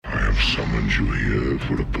summoned you here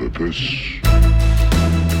for a purpose.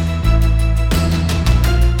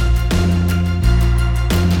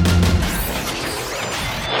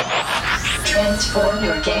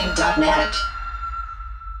 TransformYourGame.net.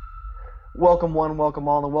 Welcome one, welcome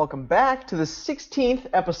all, and welcome back to the 16th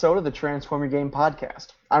episode of the Transform Your Game podcast.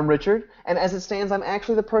 I'm Richard, and as it stands, I'm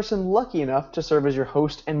actually the person lucky enough to serve as your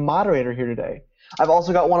host and moderator here today. I've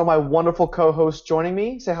also got one of my wonderful co-hosts joining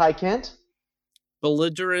me. Say hi, Kent.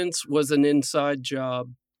 Belligerence was an inside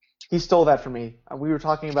job. He stole that from me. We were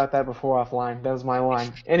talking about that before offline. That was my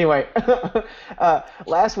line. Anyway,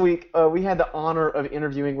 last week we had the honor of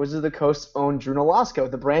interviewing Wizards of the Coast's own Drew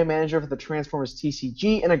Nolasco, the brand manager for the Transformers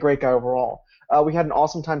TCG, and a great guy overall. We had an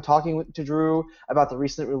awesome time talking to Drew about the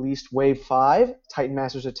recently released Wave 5, Titan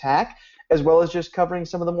Masters Attack, as well as just covering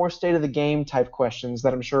some of the more state-of-the-game type questions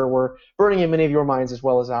that I'm sure were burning in many of your minds as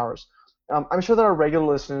well as ours. I'm sure that our regular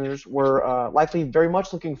listeners were likely very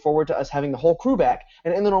much looking forward to us having the whole crew back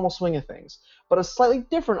and in the normal swing of things. But a slightly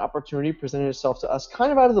different opportunity presented itself to us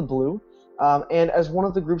kind of out of the blue. And as one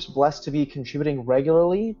of the groups blessed to be contributing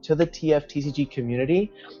regularly to the TFTCG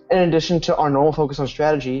community, in addition to our normal focus on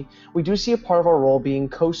strategy, we do see a part of our role being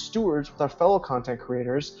co-stewards with our fellow content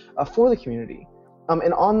creators for the community.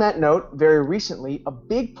 And on that note, very recently, a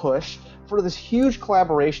big push for this huge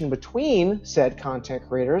collaboration between said content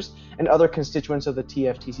creators and other constituents of the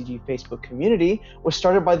TFTCG Facebook community was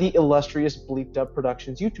started by the illustrious Bleeped Up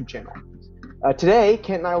Productions YouTube channel. Today,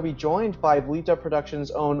 Kent and I will be joined by Bleeped Up Productions'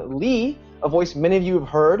 own Lee, a voice many of you have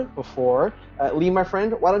heard before. Lee, my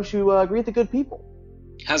friend, why don't you greet the good people?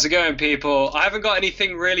 How's it going, people? I haven't got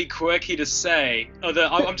anything really quirky to say.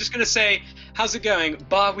 I'm just going to say, how's it going?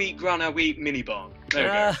 Bar week, grana week, mini bong. There we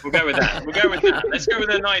go. We'll go with that. Let's go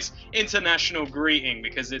with a nice international greeting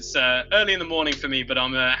because it's early in the morning for me, but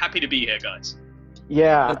I'm happy to be here, guys.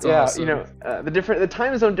 Yeah, That's awesome. You know, the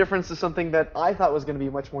time zone difference is something that I thought was going to be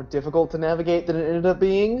much more difficult to navigate than it ended up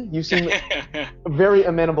being. You seem very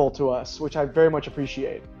amenable to us, which I very much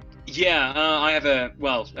appreciate. Yeah, I have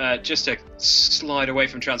just to slide away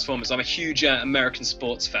from Transformers, I'm a huge American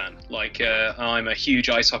sports fan. I'm a huge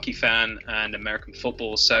ice hockey fan and American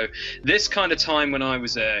football. So this kind of time when I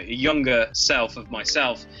was a younger self of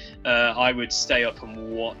myself, I would stay up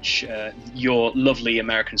and watch your lovely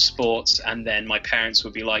American sports. And then my parents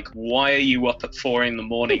would be like, why are you up at 4 a.m?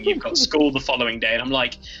 You've got school the following day. And I'm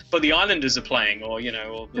like, but the Islanders are playing, or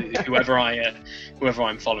whoever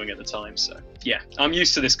I'm following at the time. So yeah, I'm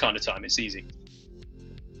used to this kind of time. It's easy.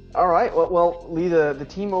 All right. Well, Lee, the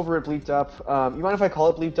team over at Bleeped Up, you mind if I call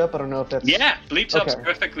it Bleeped Up? I don't know if that's... Yeah, Bleeped Up's Okay.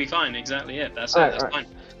 perfectly fine. Exactly it. That's fine.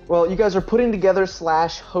 Well, you guys are putting together /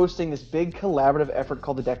 hosting this big collaborative effort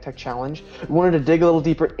called the Deck Tech Challenge. We wanted to dig a little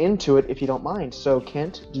deeper into it, if you don't mind. So,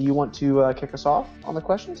 Kent, do you want to kick us off on the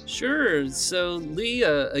questions? Sure. So, Lee,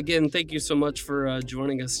 again, thank you so much for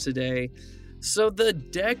joining us today. So, the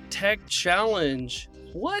Deck Tech Challenge,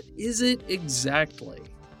 what is it exactly?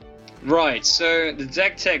 Right, so the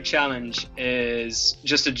Deck Tech Challenge is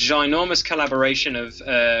just a ginormous collaboration of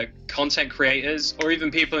content creators or even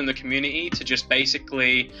people in the community to just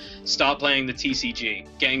basically start playing the TCG,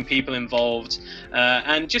 getting people involved,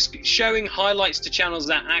 and just showing highlights to channels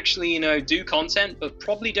that actually, do content but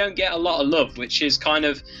probably don't get a lot of love, which is kind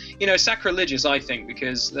of, sacrilegious, I think,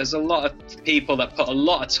 because there's a lot of people that put a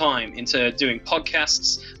lot of time into doing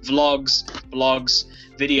podcasts, vlogs, blogs,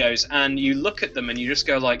 videos, and you look at them and you just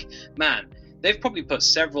go like, man, they've probably put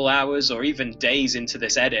several hours or even days into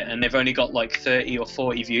this edit and they've only got like 30 or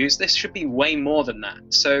 40 views. This should be way more than that.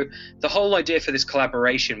 So the whole idea for this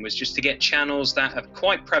collaboration was just to get channels that are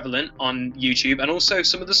quite prevalent on YouTube and also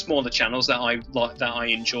some of the smaller channels that I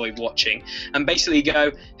enjoy watching, and basically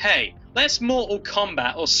go, hey, let's Mortal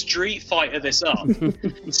Kombat or Street Fighter this up.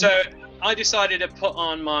 So I decided to put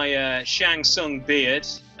on my Shang Tsung beard,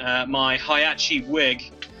 my Hayachi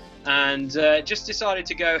wig, and just decided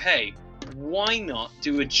to go, hey, why not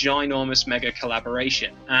do a ginormous mega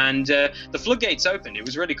collaboration? And the floodgates opened. It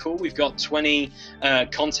was really cool. We've got 20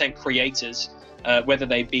 content creators, whether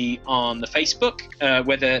they be on the Facebook,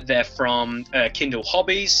 whether they're from Kindle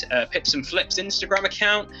Hobbies, Pips and Flips Instagram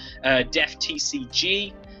account, Def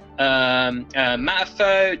TCG,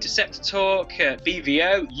 Matafo, Deceptor-Talk,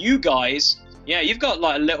 BVO, you guys. Yeah, you've got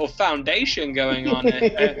like a little foundation going on,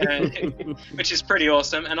 which is pretty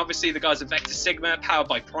awesome. And obviously the guys at Vector Sigma, powered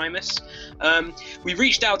by Primus. We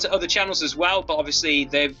reached out to other channels as well, but obviously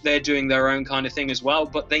they're doing their own kind of thing as well.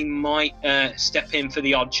 But they might step in for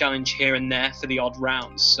the odd challenge here and there for the odd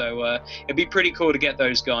rounds. So it'd be pretty cool to get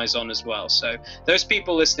those guys on as well. So those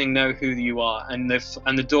people listening know who you are, and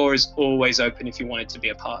the door is always open if you wanted to be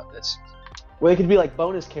a part of this. Well, they could be like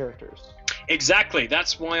bonus characters. Exactly.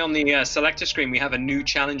 That's why on the selector screen we have a new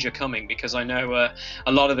challenger coming, because I know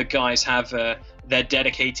a lot of the guys have their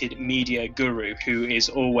dedicated media guru who is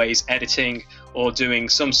always editing or doing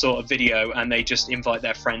some sort of video, and they just invite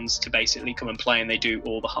their friends to basically come and play, and they do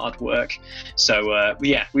all the hard work. So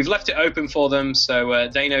yeah, we've left it open for them, so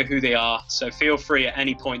they know who they are. So feel free at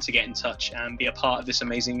any point to get in touch and be a part of this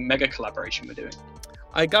amazing mega collaboration we're doing.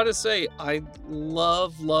 I gotta say, I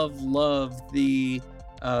love the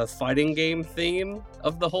fighting game theme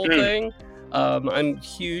of the whole thing. I'm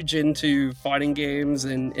huge into fighting games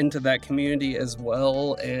and into that community as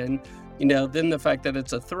well. And, you know, then the fact that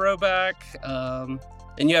it's a throwback, and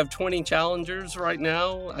you have 20 challengers right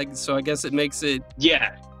now. So I guess it makes it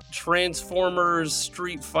Transformers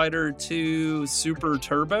Street Fighter 2 Super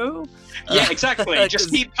Turbo. Yeah, exactly.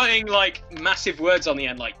 Just keep putting like massive words on the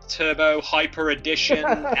end, like Turbo, Hyper Edition,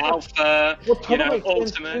 Alpha,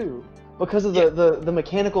 Ultimate. Too, because of the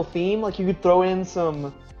mechanical theme, like you could throw in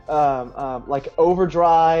some like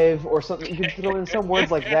Overdrive or something. You could throw in some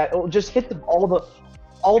words like that. Or just hit all the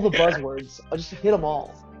buzzwords. Just hit them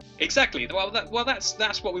all. Exactly. Well,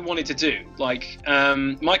 that's what we wanted to do. Like,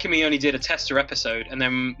 Mike and me only did a tester episode, and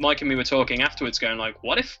then Mike and me were talking afterwards, going like,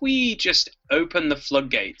 what if we just open the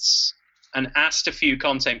floodgates and asked a few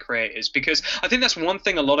content creators? Because I think that's one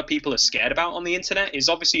thing a lot of people are scared about on the internet, is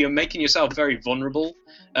obviously you're making yourself very vulnerable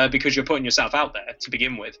because you're putting yourself out there to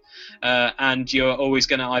begin with, and you're always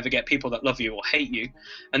going to either get people that love you or hate you.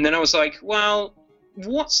 And then I was like, well,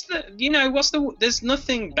 there's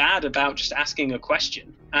nothing bad about just asking a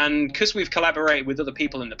question. And because we've collaborated with other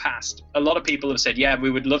people in the past, a lot of people have said, yeah, we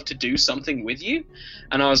would love to do something with you.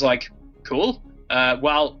 And I was like, cool.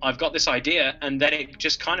 Well, I've got this idea, and then it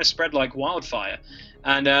just kind of spread like wildfire.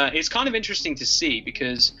 And it's kind of interesting to see,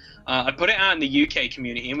 because I put it out in the UK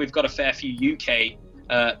community, and we've got a fair few UK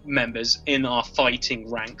members in our fighting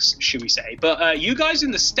ranks, should we say. But you guys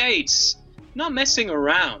in the States, not messing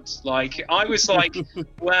around. Like, I was like,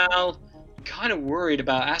 well, kind of worried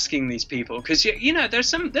about asking these people, because there's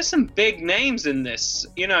some big names in this.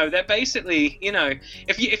 They're basically,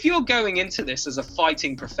 if you're going into this as a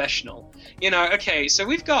fighting professional, okay, so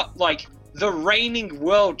we've got like the reigning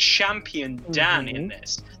world champion Dan in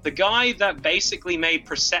this, the guy that basically made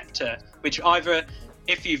Preceptor, which either,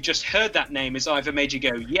 if you've just heard that name, has either made you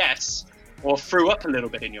go yes or threw up a little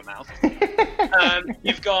bit in your mouth.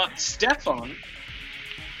 You've got Stefan.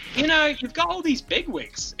 You've got all these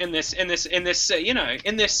bigwigs in this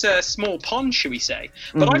small pond, should we say?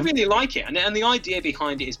 But I really like it, and the idea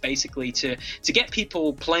behind it is basically to get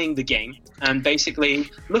people playing the game and basically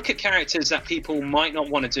look at characters that people might not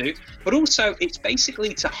want to do, but also it's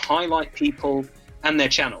basically to highlight people and their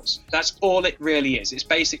channels. That's all it really is. It's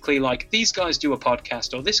basically like, these guys do a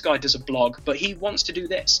podcast, or this guy does a blog, but he wants to do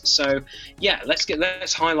this. So yeah,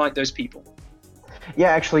 let's highlight those people.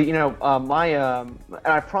 Yeah, actually, and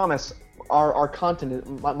I promise our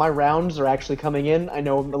content, my rounds are actually coming in. I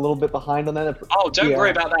know I'm a little bit behind on that. Oh, don't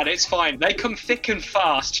worry about that. It's fine. They come thick and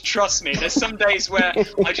fast. Trust me. There's some days where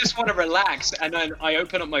I just want to relax, and then I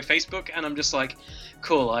open up my Facebook and I'm just like,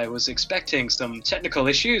 cool, I was expecting some technical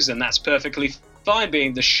issues, and that's perfectly fine,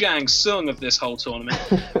 being the Shang Tsung of this whole tournament.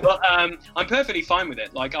 But I'm perfectly fine with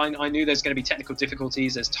it. Like, I knew there's going to be technical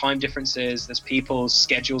difficulties, there's time differences, there's people's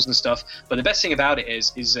schedules and stuff. But the best thing about it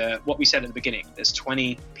is what we said at the beginning. There's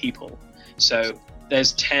 20 people. So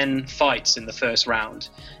there's 10 fights in the first round.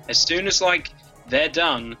 As soon as they're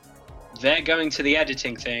done, they're going to the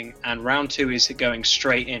editing thing, and round 2 is going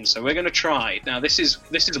straight in. So we're going to try. Now this is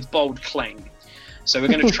a bold claim. So we're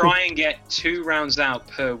going to try and get 2 rounds out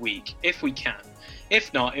per week if we can.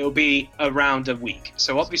 If not, it'll be around a week.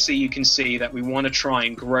 So obviously you can see that we want to try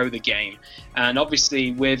and grow the game. And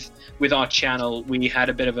obviously with our channel, we had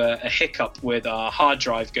a bit of a hiccup with our hard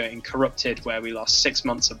drive getting corrupted, where we lost 6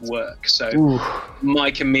 months of work. So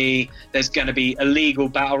Mike and me, there's going to be illegal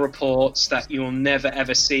battle reports that you'll never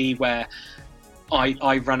ever see, where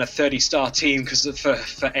I ran a 30-star team because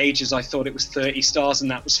for ages I thought it was 30 stars,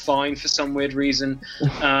 and that was fine for some weird reason.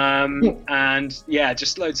 And yeah,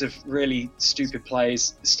 just loads of really stupid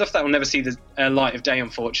plays, stuff that will never see the light of day,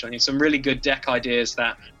 unfortunately. Some really good deck ideas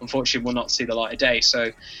that unfortunately will not see the light of day.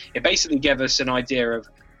 So it basically gave us an idea of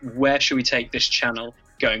where should we take this channel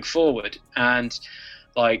going forward. And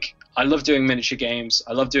like, I love doing miniature games,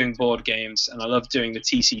 I love doing board games, and I love doing the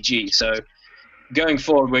TCG. So going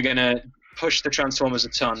forward, we're going to push the Transformers a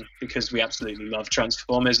ton because we absolutely love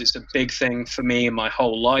Transformers. It's a big thing for me in my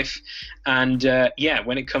whole life. And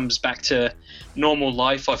when it comes back to normal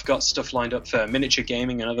life, I've got stuff lined up for miniature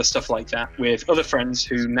gaming and other stuff like that with other friends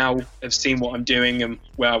who now have seen what I'm doing and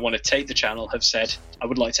where I want to take the channel have said, I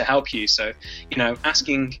would like to help you. So,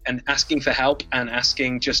 asking for help and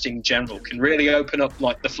asking just in general can really open up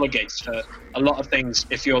like the floodgates for a lot of things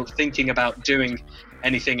if you're thinking about doing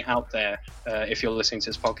anything out there, if you're listening to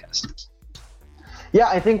this podcast. Yeah,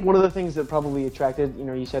 I think one of the things that probably attracted,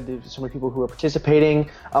 you said there's so many people who are participating.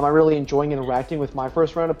 I'm really enjoying interacting with my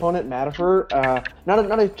first round opponent, Madifer. Not a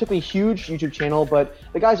particularly huge YouTube channel, but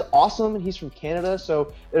the guy's awesome. He's from Canada,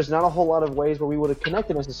 so there's not a whole lot of ways where we would have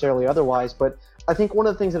connected necessarily otherwise. But I think one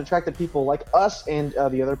of the things that attracted people like us and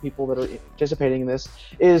the other people that are participating in this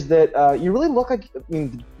is that you really look like,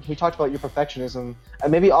 we talked about your perfectionism,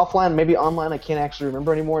 and maybe offline, maybe online, I can't actually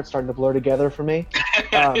remember anymore. It's starting to blur together for me.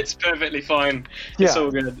 It's perfectly fine. It's all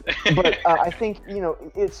good. But I think,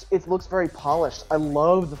 it looks very polished. I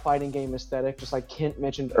love the fighting game aesthetic, just like Kent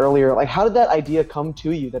mentioned earlier. Like, how did that idea come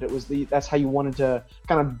to you, that it was that's how you wanted to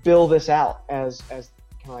kind of build this out as kind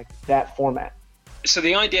of like that format? So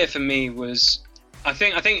the idea for me was, I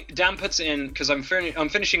think Dan puts it in because I'm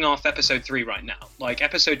finishing off episode 3 right now. Like,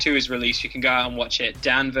 episode 2 is released. You can go out and watch it.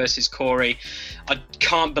 Dan versus Corey. I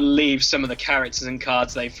can't believe some of the characters and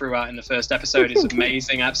cards they threw out in the first episode. It's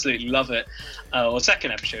amazing. Absolutely love it. Or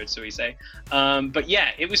second episode, so we say. But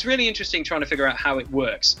yeah, it was really interesting trying to figure out how it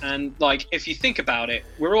works. And like, if you think about it,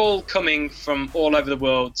 we're all coming from all over the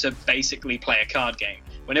world to basically play a card game.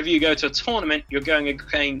 Whenever you go to a tournament, you're going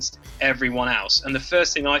against everyone else. And the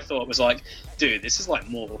first thing I thought was like, dude, this is like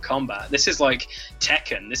Mortal Kombat. This is like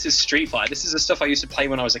Tekken. This is Street Fighter. This is the stuff I used to play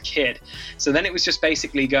when I was a kid. So then it was just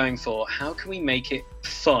basically going for, how can we make it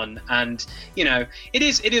fun? And, it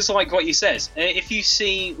is like what you says. If you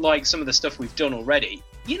see like some of the stuff we've done already,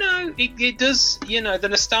 it does, the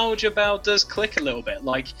nostalgia bell does click a little bit.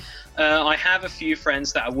 Like, I have a few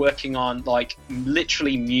friends that are working on like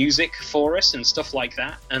literally music for us and stuff like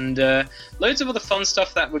that, and loads of other fun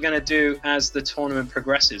stuff that we're going to do as the tournament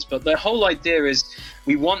progresses. But the whole idea is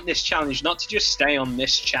we want this challenge not to just stay on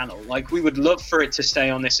this channel. Like, we would love for it to stay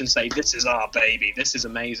on this and say, this is our baby, this is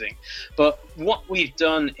amazing. But what we've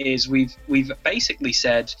done is we've basically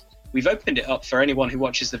said, we've opened it up for anyone who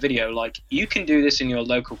watches the video. Like, you can do this in your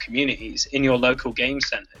local communities, in your local game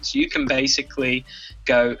centers. You can basically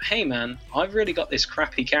go, hey man, I've really got this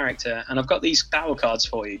crappy character and I've got these battle cards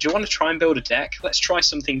for you. Do you want to try and build a deck? Let's try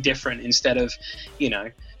something different instead of,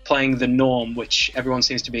 playing the norm, which everyone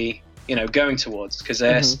seems to be, going towards. Because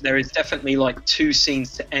there is definitely like two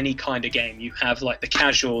scenes to any kind of game. You have like the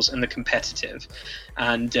casuals and the competitive.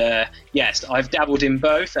 And yes, I've dabbled in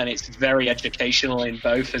both, and it's very educational in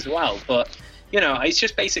both as well. But it's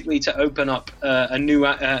just basically to open up a new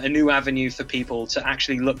avenue for people to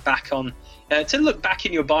actually look back on, to look back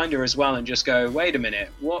in your binder as well, and just go, wait a minute,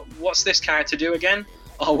 what's this character do again?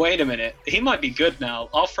 Oh, wait a minute, he might be good now.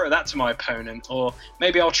 I'll throw that to my opponent, or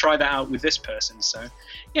maybe I'll try that out with this person. So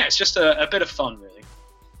yeah, it's just a bit of fun, really.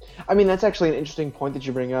 I mean, that's actually an interesting point that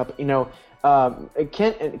you bring up.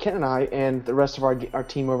 Kent and I and the rest of our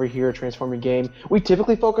team over here at Transform Your Game, we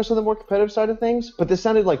typically focus on the more competitive side of things, but this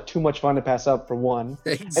sounded like too much fun to pass up, for one.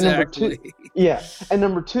 Exactly. And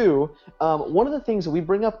number two, one of the things that we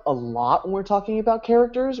bring up a lot when we're talking about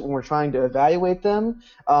characters, when we're trying to evaluate them,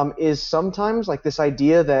 is sometimes like this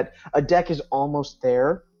idea that a deck is almost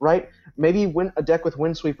there, right? Maybe a deck with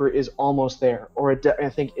Windsweeper is almost there, or I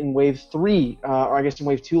think in Wave 3, or I guess in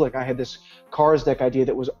Wave 2, like I had this Cars deck idea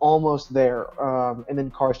that was almost there, and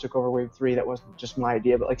then Cars took over Wave 3. That wasn't just my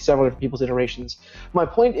idea, but like several different people's iterations. My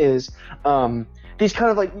point is, these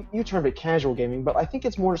kind of like, you termed it casual gaming, but I think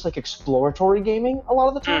it's more just like exploratory gaming a lot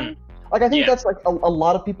of the time. Like, I think that's like a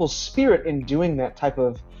lot of people's spirit in doing that type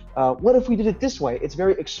of, what if we did it this way? It's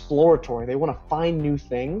very exploratory. They want to find new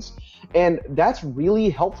things. And that's really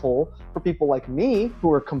helpful for people like me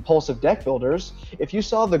who are compulsive deck builders. If you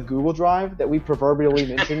saw the Google Drive that we proverbially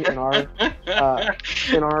mentioned in our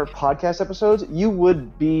podcast episodes, you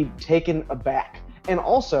would be taken aback. And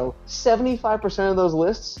also, 75% of those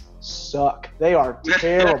lists suck. They are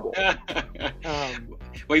terrible.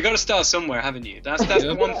 Well, you got to start somewhere, haven't you? That's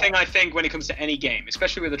the one thing I think when it comes to any game,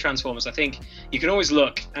 especially with the Transformers. I think you can always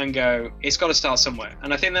look and go, it's got to start somewhere.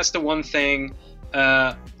 And I think that's the one thing,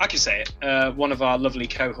 I can say it, one of our lovely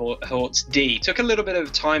cohorts, D, took a little bit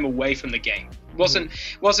of time away from the game. wasn't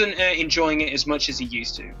enjoying it as much as he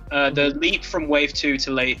used to. The leap from Wave 2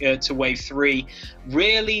 to Wave 3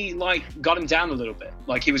 really got him down a little bit.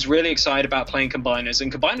 Like, he was really excited about playing combiners,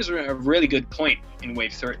 and combiners were a really good point in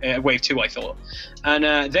Wave 2, I thought.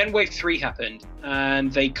 And then Wave 3 happened,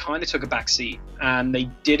 and they kind of took a back seat, and they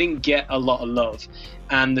didn't get a lot of love.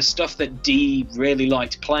 And the stuff that D really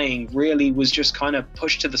liked playing really was just kind of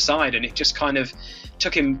pushed to the side, and it just kind of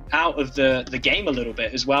took him out of the game a little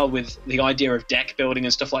bit as well, with the idea of deck building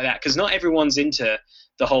and stuff like that, because not everyone's into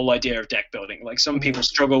the whole idea of deck building. Like, some people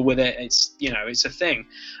struggle with it. It's, you know, it's a thing.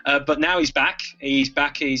 But now he's back. He's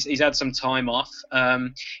had some time off.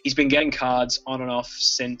 He's been getting cards on and off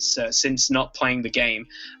since not playing the game.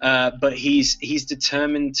 But he's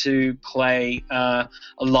determined to play a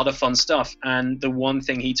lot of fun stuff. And the one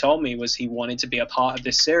thing he told me was he wanted to be a part of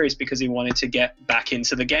this series because he wanted to get back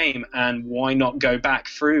into the game. And why not go back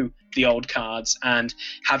through the old cards and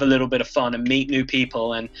have a little bit of fun and meet new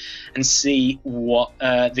people and see what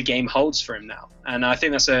the game holds for him now. And I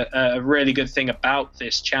think that's a really good thing about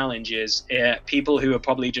this challenge is people who are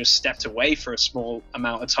probably just stepped away for a small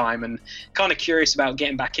amount of time and kind of curious about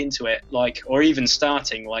getting back into it, like, or even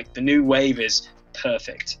starting, like, the new wave is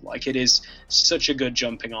perfect. Like, it is such a good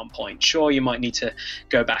jumping on point. Sure, you might need to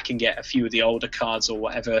go back and get a few of the older cards or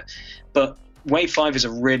whatever, but Wave 5 is a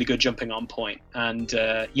really good jumping on point. And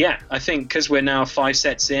I think because we're now 5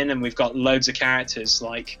 sets in and we've got loads of characters,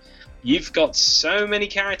 like, you've got so many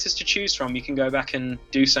characters to choose from, you can go back and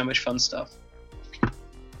do so much fun stuff.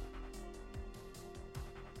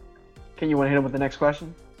 Can you want to hit him with the next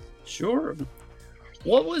question? Sure.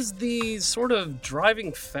 What was the sort of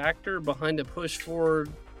driving factor behind a push for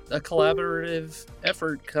a collaborative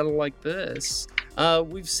effort kind of like this?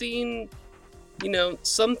 We've seen, you know,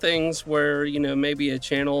 some things where, you know, maybe a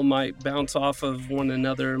channel might bounce off of one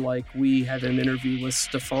another, like we had an interview with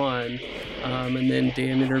Stefan, and then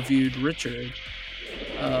Dan interviewed Richard.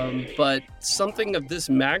 But something of this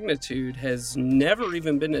magnitude has never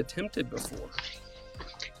even been attempted before.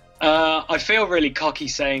 I feel really cocky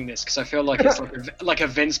saying this because I feel like it's like a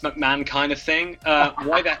Vince McMahon kind of thing.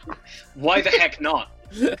 Why the heck not?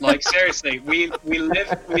 Like, seriously, we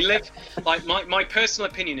live like, my personal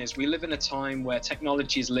opinion is we live in a time where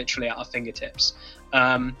technology is literally at our fingertips.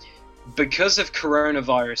 Because of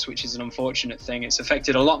coronavirus, which is an unfortunate thing, it's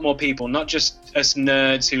affected a lot more people, not just us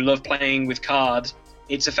nerds who love playing with cards.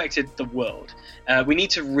 It's affected the world. We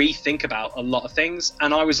need to rethink about a lot of things,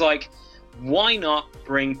 and I was like, why not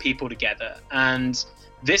bring people together? And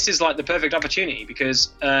this is like the perfect opportunity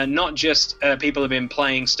because not just people have been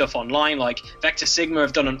playing stuff online, like Vector Sigma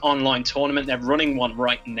have done an online tournament. They're running one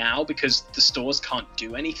right now because the stores can't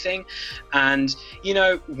do anything. And, you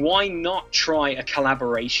know, why not try a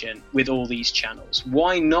collaboration with all these channels?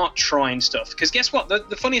 Why not try and stuff? Because guess what?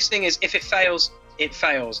 The funniest thing is if it fails, it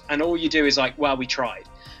fails. And all you do is like, well, we tried.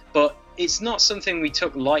 But it's not something we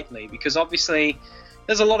took lightly because obviously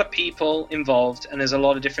there's a lot of people involved and there's a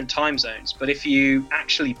lot of different time zones, but if you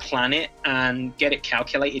actually plan it and get it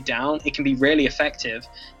calculated down, it can be really effective.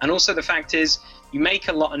 And also the fact is you make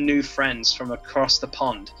a lot of new friends from across the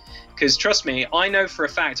pond, because trust me, I know for a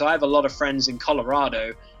fact I have a lot of friends in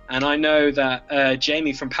Colorado, and I know that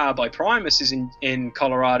Jamie from Powered by Primus is in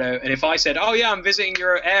Colorado, and if I said, oh yeah, I'm visiting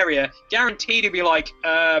your area, guaranteed he'd be like,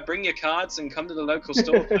 bring your cards and come to the local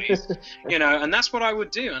store, please. You know, and that's what I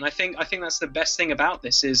would do. And I think that's the best thing about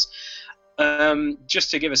this is,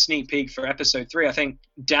 just to give a sneak peek for episode 3, I think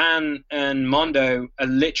Dan and Mondo are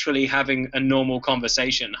literally having a normal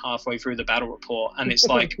conversation halfway through the battle report. And it's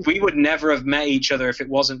like, we would never have met each other if it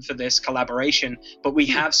wasn't for this collaboration, but we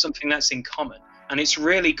have something that's in common. And it's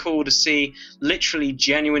really cool to see literally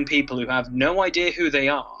genuine people who have no idea who they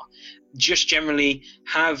are, just generally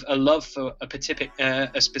have a love for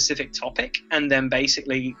a specific topic and then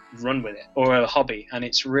basically run with it, or a hobby. And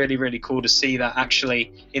it's really, really cool to see that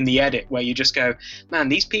actually in the edit, where you just go, man,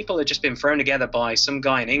 these people have just been thrown together by some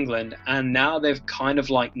guy in England and now they've kind of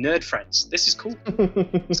like nerd friends. This is cool.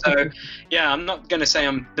 So yeah, I'm not going to say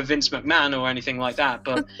I'm the Vince McMahon or anything like that,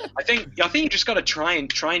 but I think you just got to try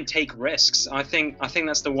and take risks. I think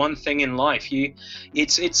that's the one thing in life.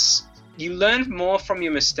 You learn more from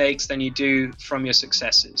your mistakes than you do from your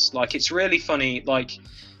successes. Like, it's really funny. Like,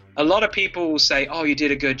 a lot of people will say, oh, you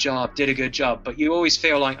did a good job, but you always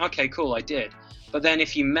feel like, okay, cool, I did. But then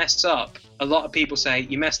if you mess up, a lot of people say,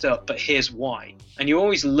 you messed up, but here's why. And you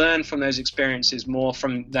always learn from those experiences more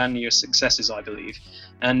than your successes, I believe.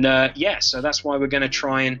 And so that's why we're going to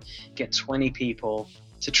try and get 20 people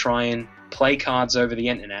to try and play cards over the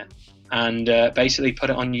internet and basically put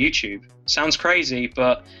it on YouTube. Sounds crazy,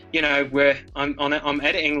 but you know, I'm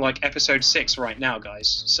editing like episode 6 right now,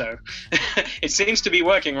 guys. So it seems to be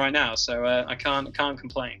working right now. So I can't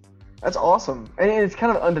complain. That's awesome, and it's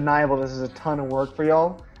kind of undeniable. This is a ton of work for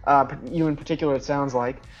y'all. You in particular, it sounds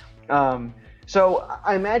like. So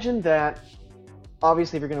I imagine that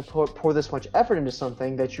obviously, if you're going to pour this much effort into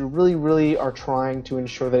something, that you really, really are trying to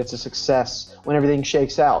ensure that it's a success when everything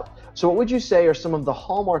shakes out. So what would you say are some of the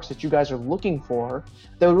hallmarks that you guys are looking for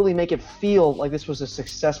that would really make it feel like this was a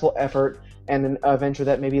successful effort and an venture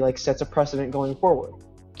that maybe like sets a precedent going forward?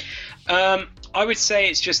 I would say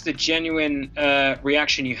it's just the genuine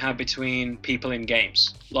reaction you have between people in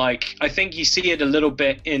games. Like, I think you see it a little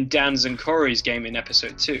bit in Dan's and Corey's game in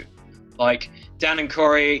episode 2. Like, Dan and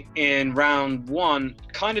Corey in round 1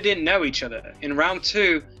 kind of didn't know each other. In round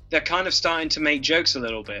 2, they're kind of starting to make jokes a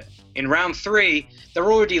little bit. In round 3,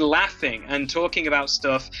 they're already laughing and talking about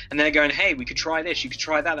stuff, and they're going, hey, we could try this, you could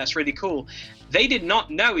try that, that's really cool. They did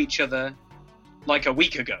not know each other like a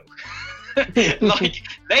week ago. Like,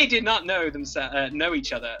 they did not know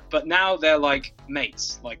each other, but now they're like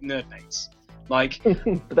mates, like nerd mates. Like,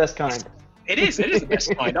 the best kind. It is the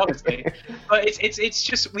best kind, honestly. But it's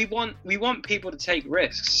just we want people to take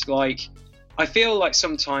risks. Like, I feel like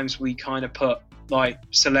sometimes we kind of put like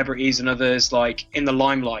celebrities and others like in the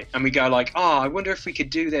limelight, and we go like, I wonder if we could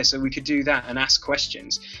do this or we could do that, and ask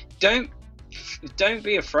questions. Don't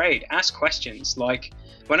be afraid. Ask questions. Like,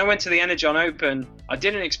 when I went to the Energon Open, I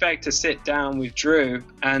didn't expect to sit down with Drew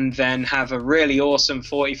and then have a really awesome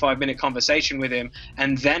 45-minute conversation with him,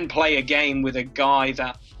 and then play a game with a guy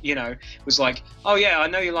that, you know, was like, oh yeah, I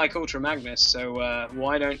know you like Ultra Magnus, so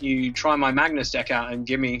why don't you try my Magnus deck out and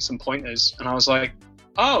give me some pointers? And I was like,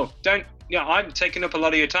 I'm taking up a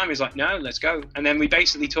lot of your time. He's like, no, let's go. And then we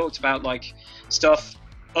basically talked about like stuff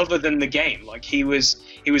other than the game. Like, he was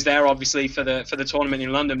there obviously for the tournament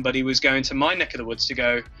in London, but he was going to my neck of the woods to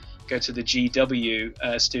go to the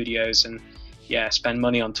GW studios and spend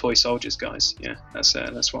money on toy soldiers, guys. Yeah,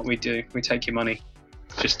 that's what we do. We take your money.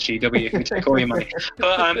 Just GW, we take all your money.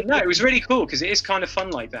 But no, it was really cool because it is kind of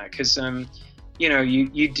fun like that. Because you know,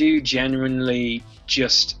 you do genuinely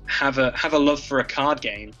just have a love for a card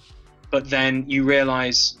game, but then you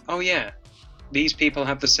realize, oh yeah, these people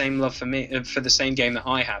have the same love for me, for the same game that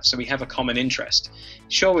I have, so we have a common interest.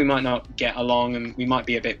 Sure, we might not get along and we might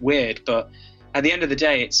be a bit weird, but at the end of the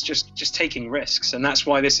day, it's just taking risks, and that's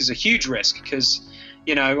why this is a huge risk, because,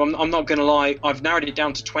 you know, I'm not going to lie, I've narrowed it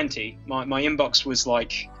down to 20. My inbox was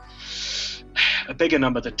like a bigger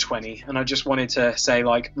number than 20, and I just wanted to say,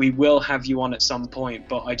 like, we will have you on at some point,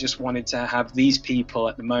 but I just wanted to have these people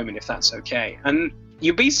at the moment, if that's okay. And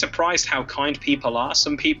you'll be surprised how kind people are.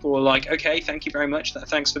 Some people were like, okay, thank you very much,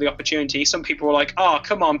 thanks for the opportunity. Some people were like, oh,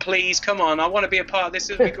 come on, please, come on, I want to be a part of this,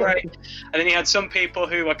 it would be great. And then you had some people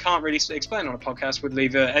who I can't really explain on a podcast would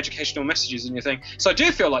leave educational messages in your thing. So I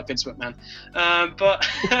do feel like Vince McMahon.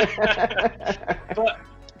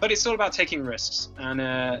 But it's all about taking risks, and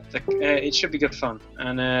it should be good fun.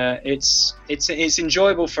 And it's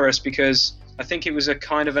enjoyable for us because I think it was a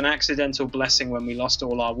kind of an accidental blessing when we lost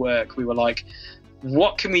all our work. We were like,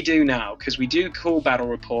 what can we do now? Because we do call battle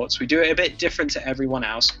reports. We do it a bit different to everyone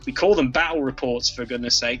else. We call them battle reports, for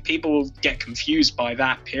goodness sake. People get confused by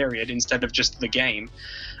that period instead of just the game.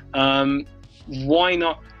 Why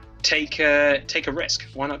not take a risk?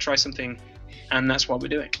 Why not try something? And that's what we're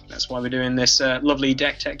doing. That's why we're doing this lovely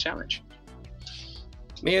Deck Tech Challenge.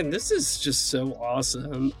 Man, this is just so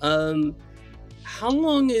awesome. How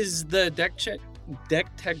long is the Deck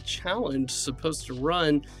Tech Challenge supposed to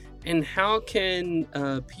run? And how can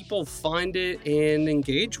people find it and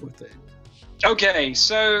engage with it? Okay,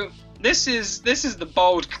 so this is the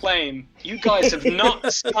bold claim. You guys have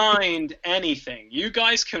not signed anything. You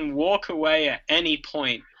guys can walk away at any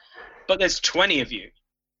point, but there's 20 of you.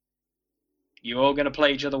 You're all going to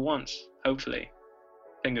play each other once, hopefully.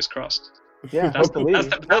 Fingers crossed. Yeah, hopefully.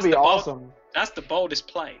 That'd be awesome. That's the boldest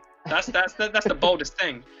play. That's the boldest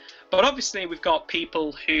thing. But obviously, we've got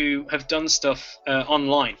people who have done stuff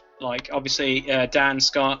online. Like, obviously, Dan,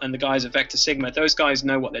 Scott, and the guys at Vector Sigma, those guys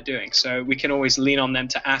know what they're doing. So we can always lean on them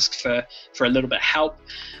to ask for a little bit of help.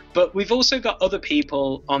 But we've also got other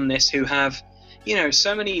people on this who have, you know,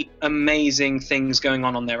 so many amazing things going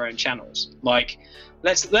on their own channels. Like,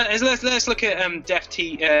 let's look at Def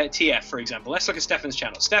TF, for example. Let's look at Stefan's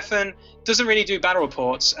channel. Stefan doesn't really do battle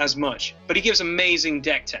reports as much, but he gives amazing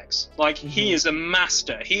deck techs. Like, he is a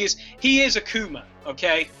master. He is Akuma,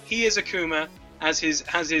 okay? He is Akuma, as his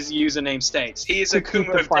username states. He is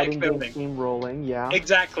Akuma of deck building. Rolling, yeah.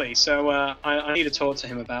 Exactly. So I need to talk to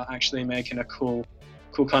him about actually making a cool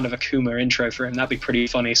cool kind of Akuma intro for him. That'd be pretty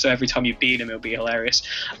funny. So every time you beat him, it'll be hilarious.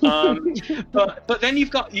 But then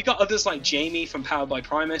you've got others like Jamie from Powered by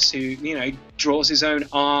Primus, who, you know, draws his own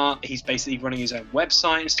art. He's basically running his own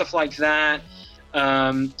website and stuff like that.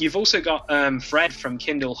 You've also got Fred from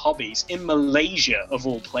Kindle Hobbies in Malaysia, of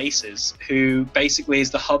all places, who basically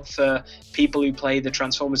is the hub for people who play the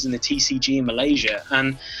Transformers in the TCG in Malaysia.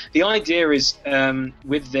 And the idea is,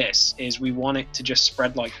 with this, is we want it to just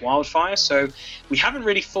spread like wildfire. So we haven't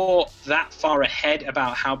really thought that far ahead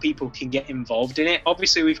about how people can get involved in it.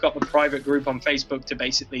 Obviously, we've got the private group on Facebook to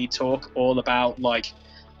basically talk all about, like,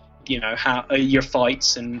 you know, how your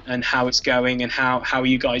fights and how it's going and how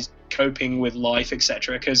you guys coping with life,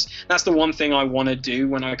 etc. Because that's the one thing I want to do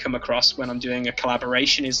when I come across when I'm doing a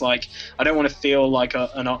collaboration, is like, I don't want to feel like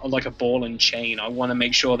a ball and chain. I want to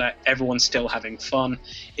make sure that everyone's still having fun.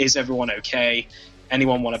 Is everyone okay?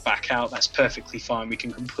 Anyone want to back out? That's perfectly fine. We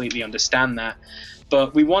can completely understand that.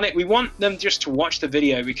 But we want them just to watch the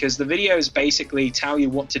video, because the videos basically tell you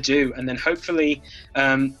what to do, and then hopefully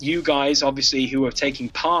you guys, obviously, who are taking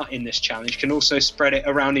part in this challenge, can also spread it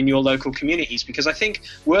around in your local communities, because I think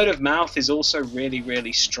word of mouth is also really,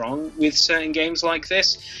 really strong with certain games like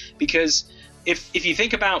this. Because if you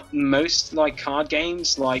think about most like card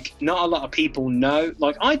games, like not a lot of people know.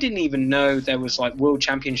 Like I didn't even know there was like world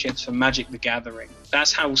championships for Magic the Gathering.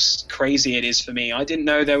 That's how crazy it is for me. I didn't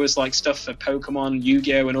know there was like stuff for Pokemon,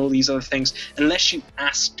 Yu-Gi-Oh, and all these other things unless you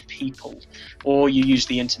asked people or you used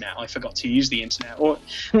the internet. I forgot to use the internet.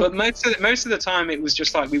 But most of the time it was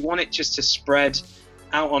just like we want it just to spread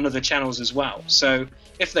out on other channels as well. So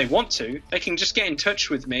if they want to, they can just get in touch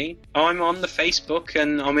with me. I'm on the Facebook,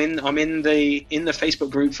 and I'm in the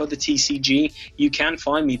Facebook group for the TCG. You can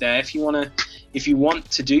find me there if you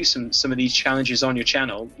want to do some of these challenges on your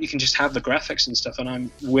channel. You can just have the graphics and stuff, and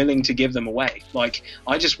I'm willing to give them away. Like,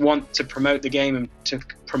 I just want to promote the game and to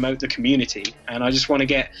promote the community, and I just want to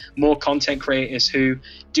get more content creators who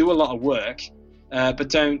do a lot of work, but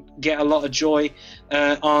don't get a lot of joy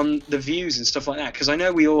on the views and stuff like that. Because I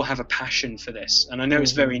know we all have a passion for this, and I know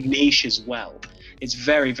it's very niche as well. It's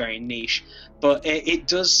very, very niche. But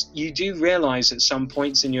you do realize at some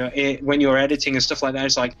points when you're editing and stuff like that,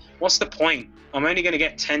 it's like, what's the point? I'm only going to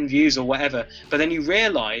get 10 views or whatever. But then you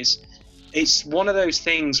realize it's one of those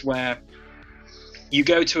things where you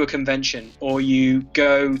go to a convention or you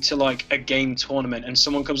go to like a game tournament and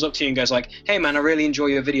someone comes up to you and goes like, hey man, I really enjoy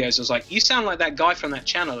your videos. I was like, you sound like that guy from that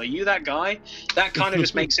channel. Are you that guy? That kind of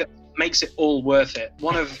just makes it all worth it.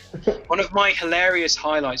 One of my hilarious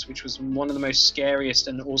highlights, which was one of the most scariest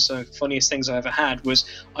and also funniest things I ever had, was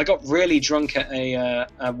I got really drunk at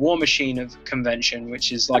a War Machine convention,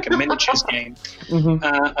 which is like a miniatures game.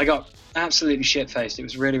 I got absolutely shit-faced. It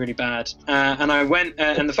was really, really bad. And I went,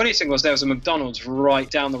 and the funniest thing was there was a McDonald's right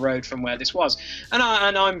down the road from where this was. And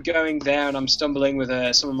I'm going there, and I'm stumbling with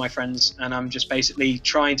some of my friends, and I'm just basically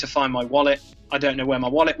trying to find my wallet. I don't know where my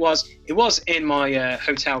wallet was. It was in my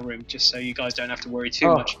hotel room, just so you guys don't have to worry too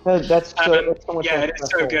much. That's so much yeah, it's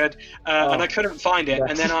so good. And I couldn't find it.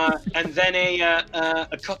 And then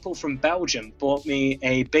a couple from Belgium bought me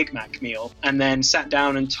a Big Mac meal, and then sat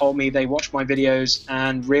down and told me they watched my videos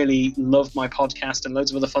and really loved my podcast and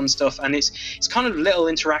loads of other fun stuff. And it's kind of little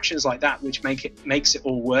interactions like that which makes it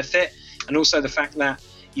all worth it. And also the fact that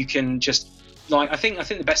you can just, like, I think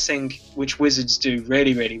the best thing which Wizards do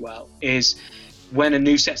really, really well is when a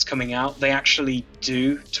new set's coming out, they actually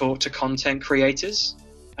do talk to content creators,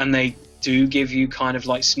 and they do give you kind of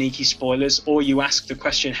like sneaky spoilers, or you ask the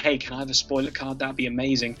question, hey, can I have a spoiler card? That'd be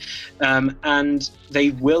amazing. And they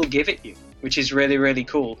will give it you, which is really, really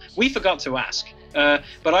cool. We forgot to ask. But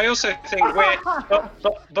I also think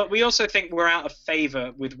we also think we're out of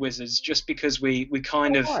favor with Wizards just because we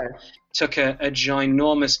kind of took a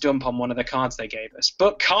ginormous dump on one of the cards they gave us.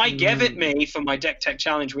 But Kai gave it me for my Deck Tech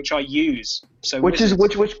Challenge, which I use. So which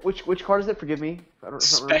card is it? Forgive me. I don't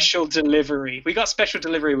Special Delivery. We got Special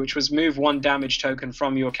Delivery, which was move 1 damage token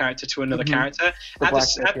from your character to another character.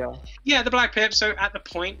 The Black Pip. So at the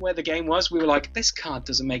point where the game was, we were like, this card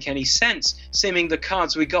doesn't make any sense. Seeming the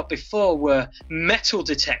cards we got before were Metal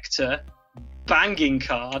Detector, banging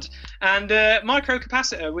card, and Micro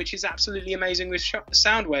Capacitor, which is absolutely amazing with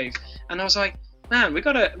Soundwave. And I was like, man, we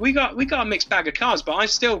got a mixed bag of cards, but I'm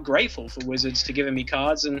still grateful for Wizards to giving me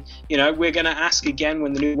cards. And you know, we're gonna ask again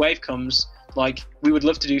when the new wave comes. Like, we would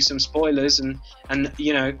love to do some spoilers, and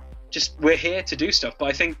you know, just we're here to do stuff. But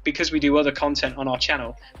I think because we do other content on our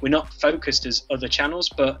channel, we're not focused as other channels.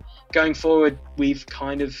 But going forward, we've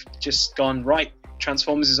kind of just gone, right,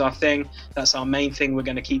 Transformers is our thing. That's our main thing. We're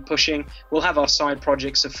going to keep pushing. We'll have our side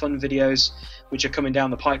projects of fun videos which are coming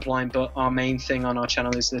down the pipeline, but our main thing on our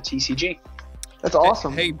channel is the TCG. That's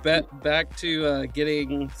awesome. Hey, back to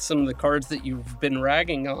getting some of the cards that you've been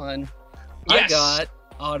ragging on. Yes. I got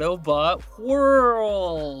Autobot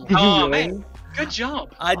Whirl. Did you Oh, really? man. Good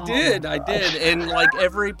job. I Oh did. my I gosh. did. And like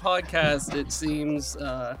every podcast, it seems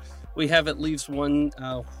we have at least one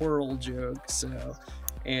Whirl joke. So,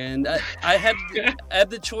 and I had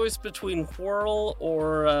the choice between Whirl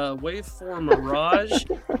or Waveform Mirage,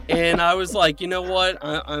 and I was like, you know what?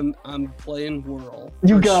 I'm playing Whirl.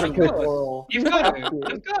 You for gotta sure. pick Whirl. You've got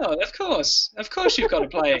to. Of course you've got to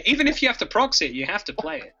play it. Even if you have to proxy it, you have to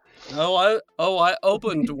play it. I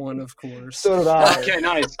opened one, of course. So did I. Okay,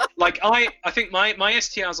 nice. Like I think my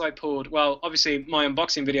STRs I pulled. Well, obviously my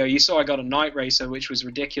unboxing video, you saw I got a Night Racer, which was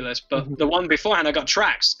ridiculous. But the one beforehand, I got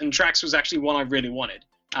Trax, and Trax was actually one I really wanted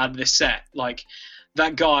out of this set. Like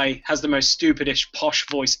that guy has the most stupidish posh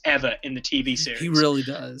voice ever in the TV series. He really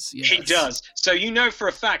does. Yes. He does. So you know for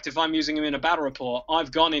a fact if I'm using him in a battle report, I've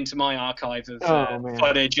gone into my archive of man.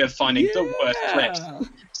 footage of finding the worst clips. Yeah.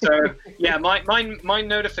 So yeah, my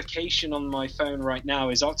notification on my phone right now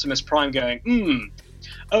is Optimus Prime going,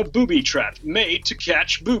 a booby trap made to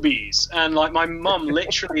catch boobies. And like my mum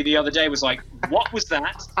literally the other day was like, what was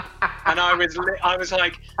that? And I was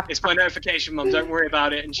like, it's my notification, Mum, don't worry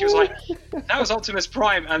about it. And she was like, that was Optimus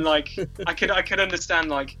Prime. And like I could understand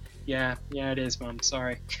like, yeah, it is, Mum,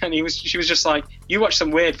 sorry. And she was just like, you watch some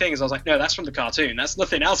weird things. I was like, no, that's from the cartoon. That's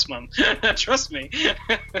nothing else, Mum. Trust me.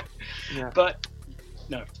 Yeah. But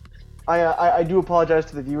no. I do apologize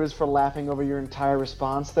to the viewers for laughing over your entire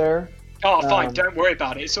response there. Oh, fine. Don't worry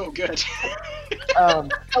about it. It's all good.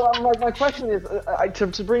 My question is,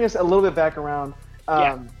 to bring us a little bit back around.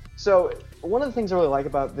 So one of the things I really like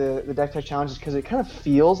about the Deck Tech Challenge is because it kind of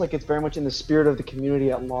feels like it's very much in the spirit of the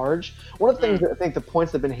community at large. One of the things that I think the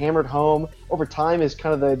points that have been hammered home over time is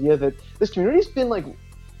kind of the idea that this community's been like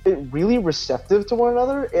really receptive to one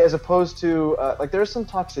another, as opposed to like there's some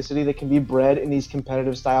toxicity that can be bred in these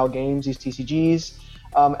competitive style games, these TCGs.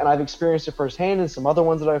 And I've experienced it firsthand in some other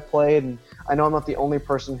ones that I've played, and I know I'm not the only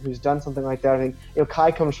person who's done something like that. I think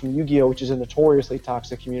Kai comes from Yu-Gi-Oh, which is a notoriously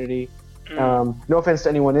toxic community. No offense to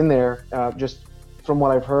anyone in there, just from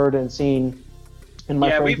what I've heard and seen. In my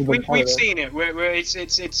friends who've been part we've of it. seen it.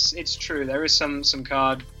 It's true. There is some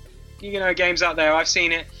card, games out there. I've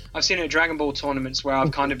seen it. I've seen it at Dragon Ball tournaments where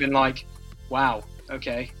I've kind of been like, wow,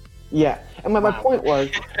 okay. Yeah, and my Wow. point was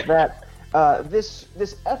that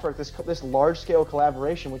this effort, this large scale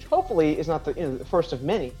collaboration, which hopefully is not the first of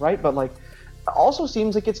many, right? But like, also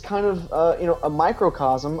seems like it's kind of a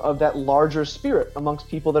microcosm of that larger spirit amongst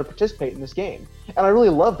people that participate in this game, and I really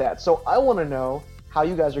love that. So I want to know how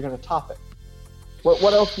you guys are going to top it.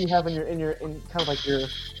 What else do you have in kind of like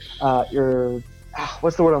your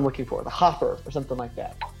what's the word I'm looking for? The hopper or something like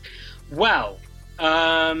that. Well,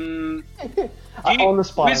 On the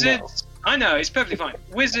spot. Wizards. I know, it's perfectly fine.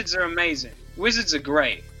 Wizards are amazing. Wizards are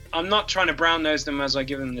great. I'm not trying to brown nose them as I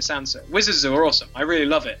give them this answer. Wizards are awesome. I really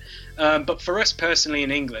love it. But for us personally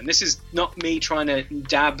in England, this is not me trying to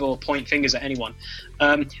dab or point fingers at anyone.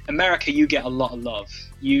 America, you get a lot of love.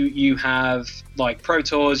 You have like Pro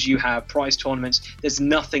Tours, you have prize tournaments. There's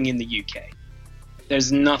nothing in the UK.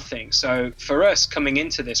 There's nothing. So for us coming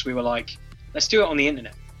into this, we were like, let's do it on the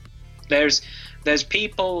internet. There's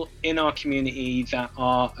people in our community that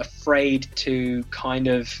are afraid to kind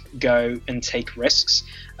of go and take risks.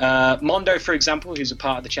 Mondo, for example, who's a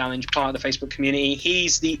part of the challenge, part of the Facebook community,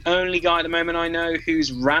 he's the only guy at the moment I know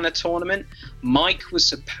who's ran a tournament. Mike was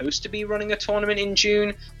supposed to be running a tournament in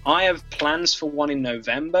June. I have plans for one in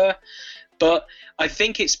November. But I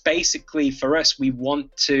think it's basically for us, we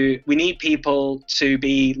need people to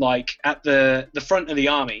be like at the front of the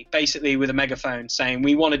army, basically with a megaphone saying,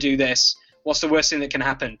 we want to do this. What's the worst thing that can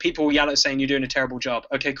happen? People will yell at us saying you're doing a terrible job.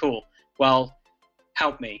 Okay, cool. Well,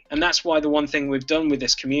 help me. And that's why the one thing we've done with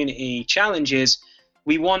this community challenge is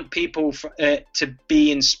we want people to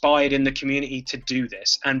be inspired in the community to do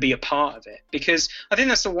this and be a part of it. Because I think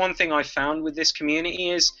that's the one thing I found with this community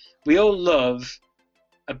is we all love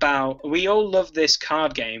this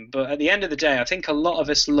card game, but at the end of the day, I think a lot of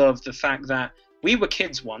us love the fact that we were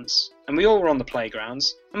kids once, and we all were on the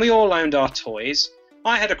playgrounds, and we all owned our toys.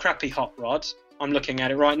 I had a crappy hot rod. I'm looking at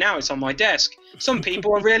it right now. It's on my desk. Some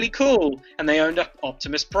people are really cool, and they owned a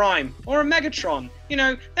Optimus Prime or a Megatron.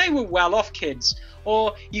 They were well-off kids.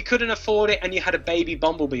 Or you couldn't afford it, and you had a baby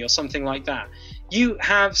Bumblebee or something like that. You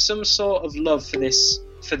have some sort of love for this.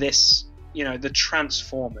 The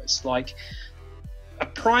Transformers. Like, a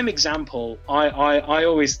prime example, I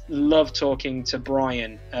always love talking to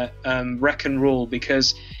Brian at Wreck and Rule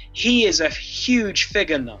because he is a huge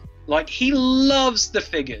figure nut. Like, he loves the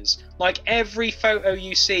figures. Like, every photo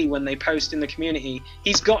you see when they post in the community,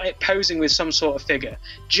 he's got it posing with some sort of figure.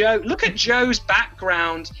 Joe, look at Joe's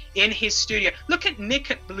background in his studio. Look at Nick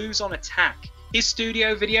at Blues on Attack. His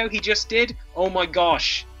studio video he just did. Oh my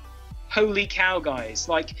gosh. Holy cow, guys.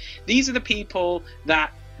 Like, these are the people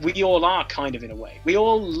that we all are, kind of, in a way. We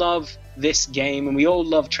all love this game, and we all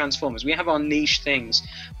love Transformers. We have our niche things,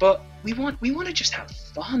 but we want to just have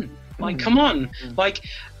fun. Like, come on. Like,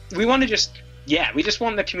 we want to just, we just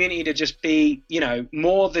want the community to just be, you know,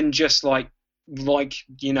 more than just like,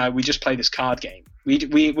 you know, we just play this card game.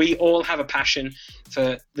 We all have a passion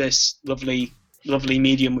for this lovely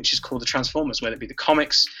medium, which is called the Transformers, whether it be the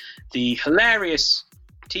comics, the hilarious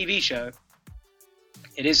TV show.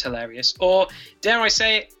 It is hilarious. Or, dare I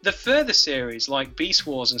say it, the further series like Beast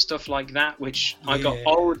Wars and stuff like that, which I got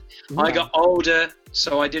older,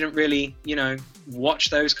 so I didn't really, you know, watch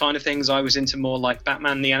those kind of things. I was into more like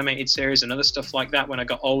Batman the Animated Series and other stuff like that when I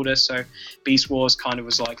got older, so Beast Wars kind of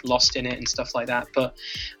was like lost in it and stuff like that. But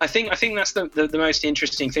I think that's the most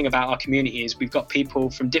interesting thing about our community is we've got people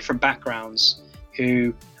from different backgrounds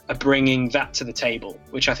who are bringing that to the table,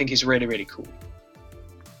 which I think is really, really cool.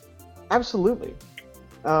 Absolutely.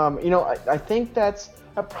 You know, I think that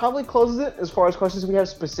probably closes it as far as questions we have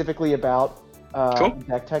specifically about Cool.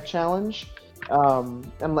 Deck Tech Challenge. And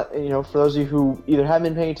you know, for those of you who either haven't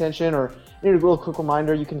been paying attention or need a real quick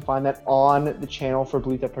reminder, you can find that on the channel for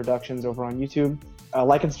Bleed Up Productions over on YouTube.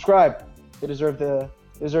 Like and subscribe. They deserve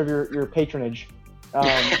your patronage.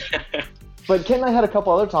 But Ken and I had a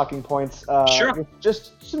couple other talking points. Sure.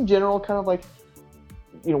 Just some general kind of like,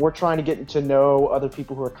 you know, we're trying to get to know other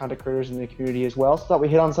people who are content creators in the community as well. So thought we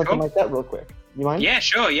hit on something like that real quick. You mind? Yeah,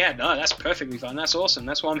 sure. Yeah, no, that's perfectly fine. That's awesome.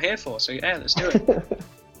 That's what I'm here for. So yeah, let's do it.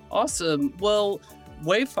 Awesome. Well,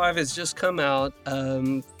 Wave 5 has just come out.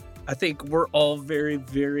 I think we're all very,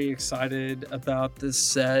 very excited about this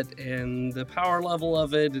set and the power level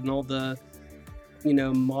of it and all the, you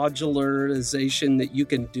know, modularization that you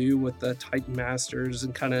can do with the Titan Masters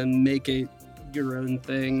and kind of make it your own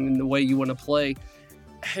thing and the way you want to play.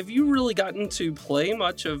 Have you really gotten to play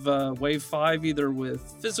much of Wave 5, either with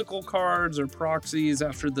physical cards or proxies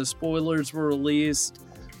after the spoilers were released?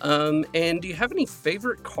 And do you have any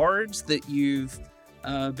favorite cards that you've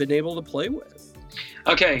been able to play with?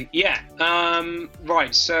 Okay, yeah.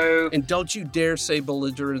 Right, so... And don't you dare say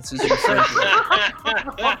Belligerence is your favorite.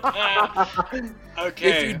 Okay.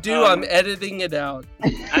 If you do, I'm editing it out.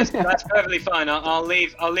 That's perfectly fine. I'll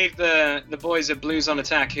leave the boys at Blues on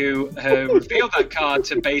Attack who revealed that card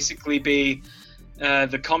to basically be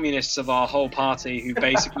the communists of our whole party who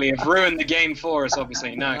basically have ruined the game for us,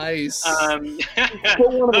 obviously. No. Nice.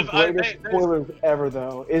 Still one of the greatest spoilers ever,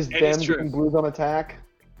 though, is them getting Blues on Attack.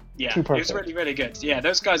 Yeah, it was really, really good. Yeah,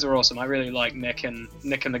 those guys are awesome. I really like Nick and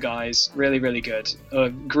the guys. Really, really good.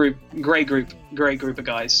 Great group of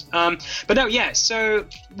guys. But no, yeah. So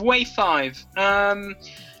Wave 5.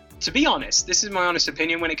 To be honest, this is my honest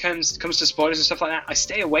opinion. When it comes to spoilers and stuff like that, I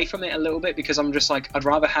stay away from it a little bit because I'm just like, I'd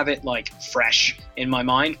rather have it like fresh in my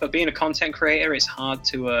mind. But being a content creator, it's hard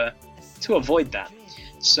to avoid that.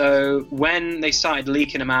 So when they started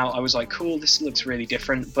leaking them out, I was like, cool, this looks really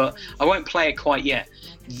different, but I won't play it quite yet.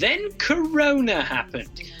 Then Corona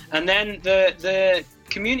happened, and then the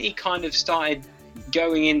community kind of started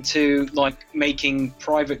going into like making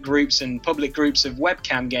private groups and public groups of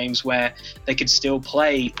webcam games where they could still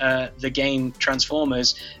play the game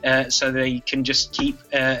Transformers, so they can just keep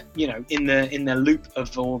you know, in the loop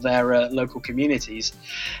of all their local communities.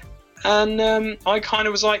 And I kind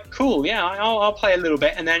of was like, cool, yeah, I'll play a little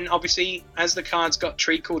bit. And then obviously as the cards got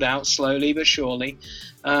trickled out slowly but surely,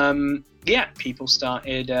 people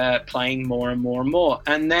started playing more and more and more.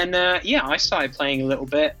 And then I started playing a little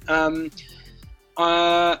bit.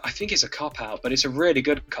 I think it's a cop-out, but it's a really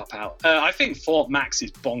good cop-out. I think Fort Max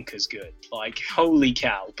is bonkers good. Like, holy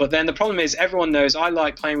cow. But then the problem is, everyone knows I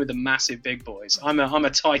like playing with the massive big boys. I'm a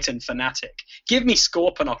Titan fanatic. Give me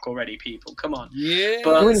Scorponok already, people. Come on. Yeah.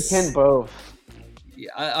 You and Ken both. Yeah,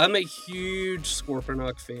 I'm a huge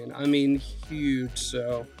Scorponok fan. I mean, huge.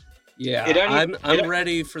 So, yeah, I'm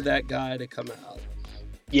ready for that guy to come out.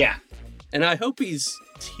 Yeah. And I hope he's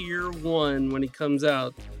tier 1 when he comes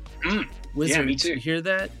out. Wizards, yeah, me too. You hear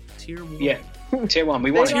that? Tier 1. Yeah, tier 1.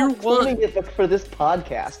 We want They're not tuning it for this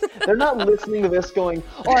podcast. They're not listening to this going,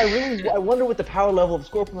 oh, I wonder what the power level of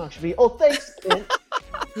Scorponok should be. Oh, thanks, Ken.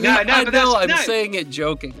 No, I'm saying it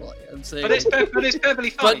jokingly. But it's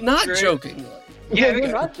perfectly fine. But not jokingly. Yeah, you're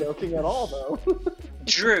not joking at all, though.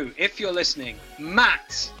 Drew, if you're listening.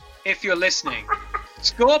 Matt, if you're listening.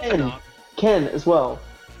 Scorponok. Ken as well.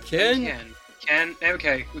 Ken.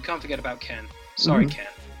 Okay, we can't forget about Ken. Sorry, Ken.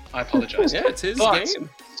 I apologize. Yeah, it's his But game.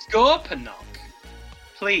 Scorponok,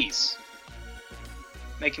 please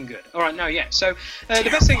make him good. All right, no, yeah. So the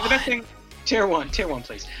best thing, tier one,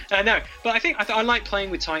 please. No, but I think I like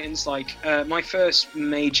playing with Titans. Like my first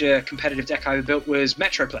major competitive deck I ever built was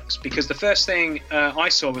Metroplex, because the first thing I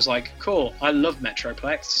saw was like, cool, I love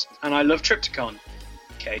Metroplex and I love Trypticon.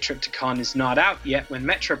 Okay, Trypticon is not out yet when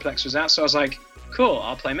Metroplex was out, so I was like, cool,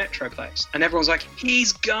 I'll play Metroplex. And everyone's like,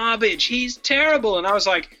 he's garbage, he's terrible. And I was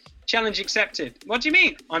like, challenge accepted. What do you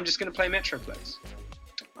mean? I'm just going to play Metroplex.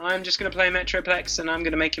 I'm just going to play Metroplex and I'm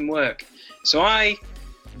going to make him work. So I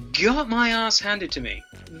got my ass handed to me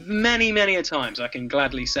many, many a times, I can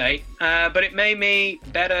gladly say. But it made me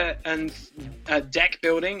better and deck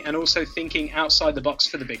building and also thinking outside the box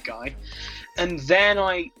for the big guy. And then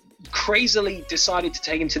I crazily decided to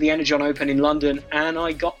take him to the Energon Open in London, and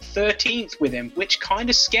I got 13th with him, which kind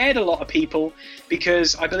of scared a lot of people,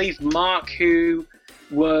 because I believe Mark, who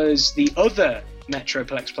was the other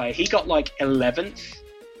Metroplex player, he got like 11th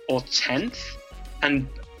or 10th, and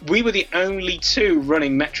we were the only two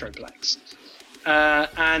running Metroplex.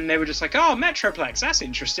 And they were just like, oh, Metroplex, that's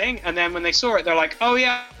interesting. And then when they saw it, they're like, oh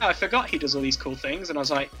yeah, I forgot he does all these cool things. And I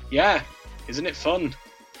was like, yeah, isn't it fun?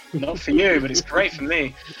 Not for you, but it's great for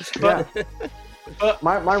me. But, Yeah. but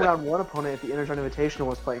My round one opponent at the Energon Invitational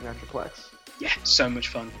was playing Metroplex. yeah, so much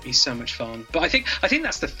fun. He's so much fun. But I think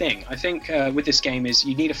that's the thing. I think with this game is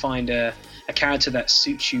you need to find a character that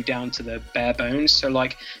suits you down to the bare bones. So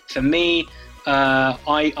like for me,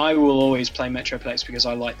 I will always play Metroplex because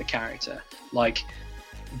I like the character. Like,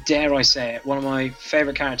 dare I say it, one of my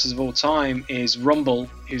favorite characters of all time is Rumble,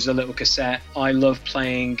 who's a little cassette. I love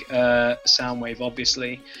playing Soundwave,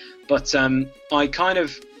 obviously, but I kind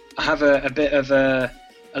of have a bit of a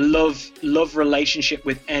love relationship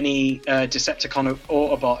with any Decepticon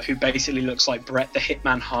or Autobot who basically looks like Bret the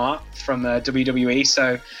Hitman Hart from WWE.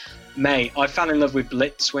 So, mate, I fell in love with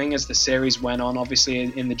Blitzwing as the series went on,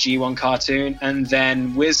 obviously in the G1 cartoon, and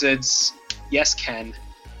then Wizards. Yes, Ken.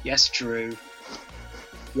 Yes, Drew.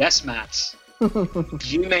 Yes, Matt.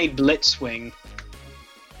 You made Blitzwing,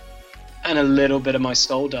 and a little bit of my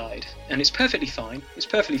soul died. And it's perfectly fine. It's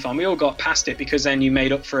perfectly fine. We all got past it because then you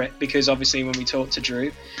made up for it. Because obviously when we talked to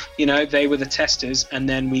Drew, you know, they were the testers, and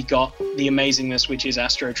then we got the amazingness, which is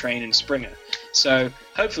Astro Train and Springer. So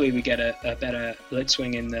hopefully we get a better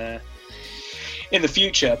Blitzwing in the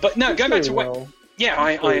future. But no, go back to what. Yeah,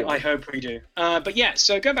 I hope we do. But yeah,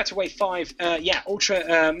 so going back to Wave 5,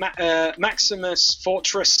 Ultra Maximus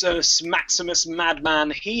Fortress Maximus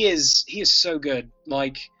Madman, he is so good.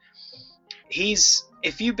 Like,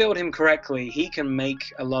 if you build him correctly, he can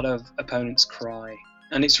make a lot of opponents cry.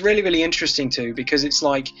 And it's really, really interesting too, because it's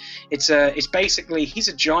like it's basically he's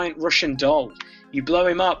a giant Russian doll. You blow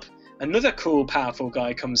him up, another cool, powerful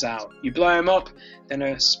guy comes out. You blow him up, then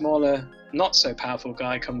a smaller, not so powerful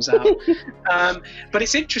guy comes out. But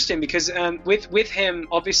it's interesting because with him,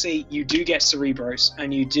 obviously you do get Cerebros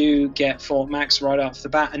and you do get Fort Max right off the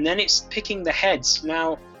bat, and then it's picking the heads.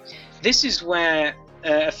 Now, this is where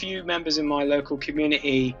a few members in my local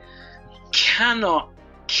community cannot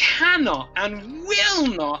and will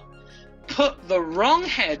not put the wrong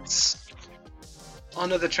heads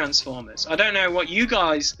on other Transformers. I don't know what your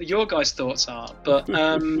guys' thoughts are, but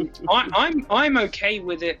I'm okay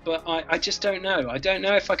with it. But I just don't know. I don't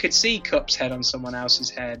know if I could see Cup's head on someone else's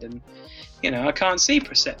head, and you know, I can't see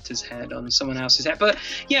Preceptor's head on someone else's head. But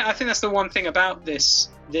yeah, I think that's the one thing about this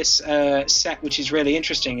set which is really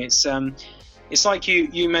interesting. It's like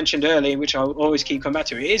you mentioned earlier, which I'll always keep coming back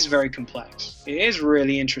to. It is very complex. It is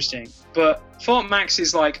really interesting. But Fort Max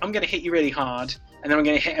is like, I'm going to hit you really hard, and then I'm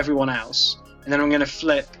going to hit everyone else, and then I'm going to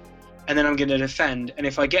flip, and then I'm going to defend. And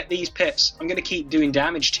if I get these pips, I'm going to keep doing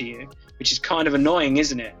damage to you, which is kind of annoying,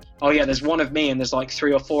 isn't it? Oh yeah, there's one of me and there's like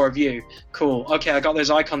 3 or 4 of you. Cool. Okay, I got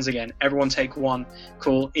those icons again. Everyone take one.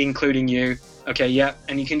 Cool, including you. Okay, yeah.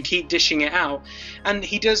 And you can keep dishing it out. And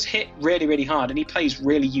he does hit really, really hard, and he plays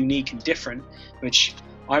really unique and different, which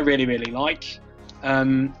I really, really like.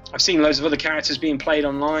 I've seen loads of other characters being played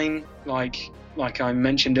online, like I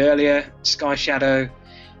mentioned earlier. Sky Shadow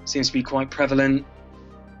seems to be quite prevalent.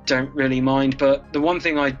 Don't really mind, but the one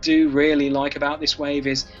thing I do really like about this wave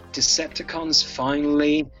is Decepticons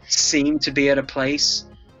finally seem to be at a place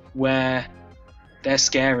where they're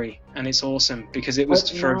scary, and it's awesome, because it was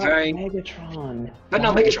for a very Megatron. But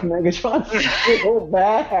not Why is Megatron. Megatron so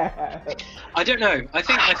bad. I don't know. I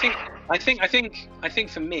think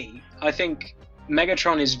for me, I think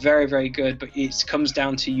Megatron is very, very good, but it comes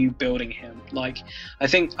down to you building him. Like, I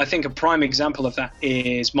think a prime example of that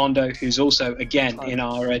is Mondo, who's also, again, in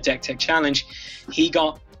our Deck Tech Challenge. He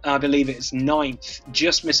got I believe it's 9th,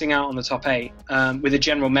 just missing out on the top 8 with a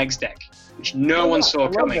General Megs deck, which no one saw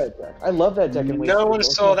coming. I love that deck. No one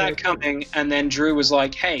saw that coming, and then Drew was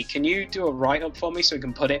like, hey, can you do a write-up for me so we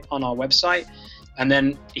can put it on our website? And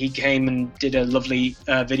then he came and did a lovely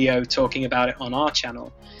video talking about it on our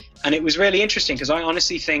channel. And it was really interesting, because I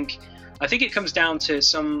honestly think it comes down to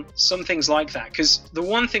some things like that. Because the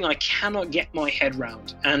one thing I cannot get my head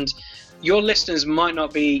around, and your listeners might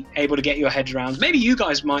not be able to get your heads around, maybe you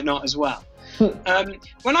guys might not as well.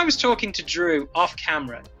 When I was talking to Drew off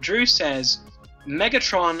camera, Drew says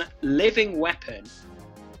Megatron Living Weapon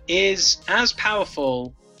is as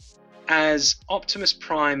powerful as Optimus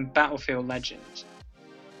Prime Battlefield Legend.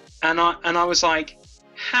 And I was like,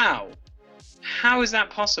 how? How is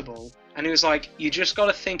that possible? And he was like, you just got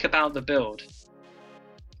to think about the build.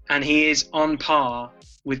 And he is on par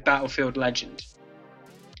with Battlefield Legend.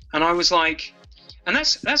 And I was like, and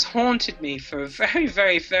that's haunted me for a very,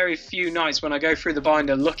 very, very few nights when I go through the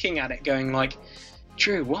binder looking at it, going like,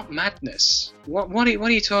 Drew, what madness? What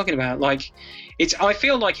are you talking about? Like, I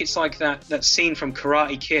feel like it's like that scene from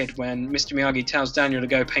Karate Kid when Mr. Miyagi tells Daniel to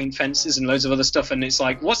go paint fences and loads of other stuff, and it's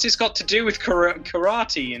like, what's this got to do with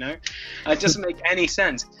karate? You know, it doesn't make any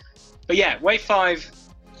sense. But yeah, Wave 5,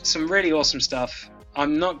 some really awesome stuff. Do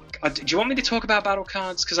you want me to talk about battle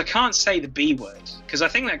cards? Because I can't say the B word, because I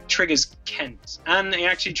think that triggers Kent, and it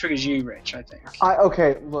actually triggers you, Rich, I think.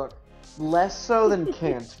 Okay, look, less so than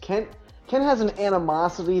Kent. Kent has an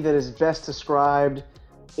animosity that is best described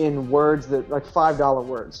in words that, like $5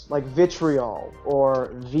 words, like vitriol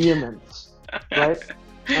or vehemence, right?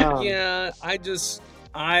 Yeah,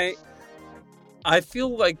 I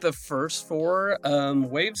feel like the first 4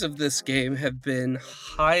 waves of this game have been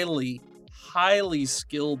highly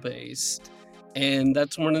skill-based, and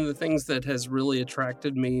that's one of the things that has really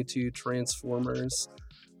attracted me to Transformers.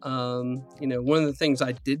 One of the things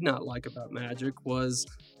I did not like about Magic was,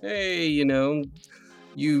 hey,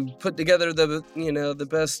 you put together the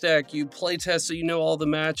best deck, you play test so you know all the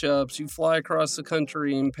matchups, you fly across the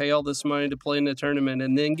country and pay all this money to play in a tournament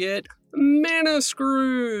and then get mana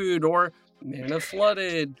screwed or mana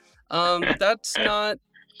flooded. That's not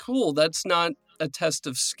cool. That's not a test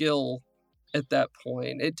of skill at that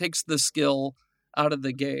point. It takes the skill out of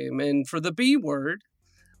the game. And for the B word,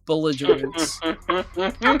 belligerence,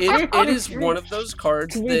 it is one of those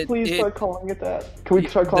cards Can that... you please start calling it that? Can we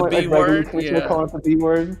start calling the it B word? Can we start calling it the B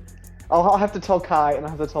word? I'll have to tell Kai and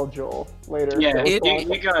I'll have to tell Joel later. Yeah,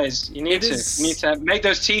 you guys, you need to make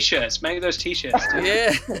those t-shirts. Make those t-shirts.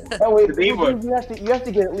 Yeah. Oh wait, The B word. you have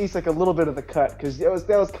to get at least like a little bit of the cut, because that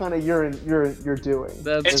was kind of your doing.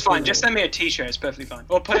 It's fine. Just send me a t-shirt. It's perfectly fine.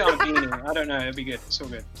 Or put it on a beanie. I don't know. It'd be good. It's all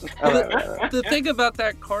good. The thing about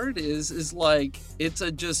that card is like, it's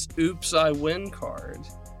a just oops, I win card.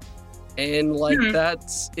 And like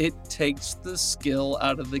it takes the skill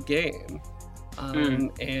out of the game.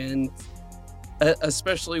 And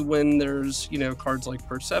especially when there's, cards like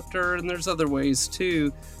Perceptor, and there's other ways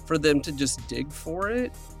too for them to just dig for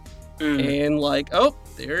it. And like, oh,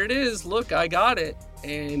 there it is. Look, I got it.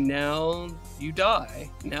 And now you die.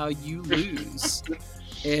 Now you lose.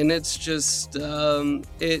 And it's just,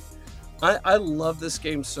 I love this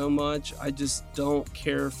game so much. I just don't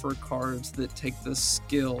care for cards that take the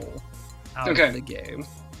skill out of the game.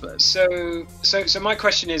 But so my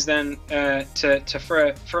question is then, to throw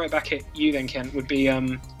it back at you then, Ken, would be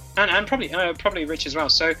and probably Rich as well.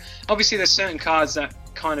 So obviously there's certain cards that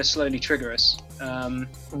kind of slowly trigger us.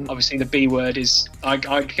 Obviously the B word is I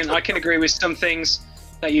can agree with some things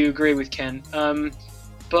that you agree with, Ken.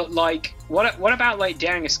 But like what about like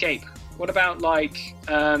Daring Escape? What about like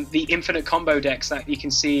the infinite combo decks that you can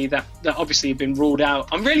see that obviously have been ruled out?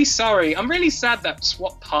 I'm really sorry. I'm really sad that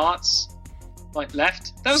Swap Parts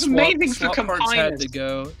left. That was amazing for compilers. Parts had to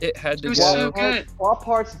go. It had to go. It was so good. Swap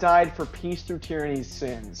Parts died for Peace Through Tyranny's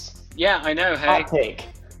sins. Yeah, I know. Hey. Hot take.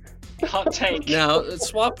 Hot take. Now,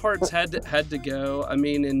 Swap Parts had to go. I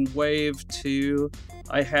mean, in Wave 2,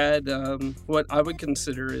 I had what I would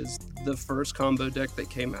consider is the first combo deck that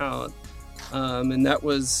came out. And that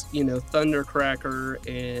was, Thundercracker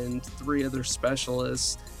and 3 other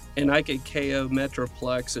specialists. And I could KO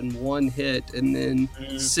Metroplex in one hit and then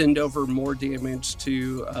send over more damage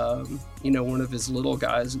to, one of his little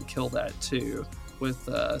guys and kill that too with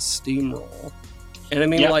Steamroll. And I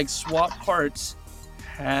mean, Swap Parts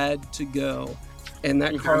had to go. And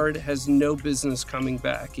that card has no business coming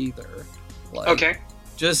back either.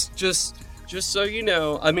 Just so you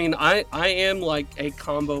know, I mean, I am like a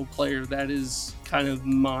combo player. That is kind of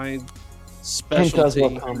my specialty. Ken does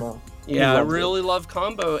love combo. Yeah, I really love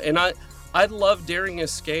combo, and I love Daring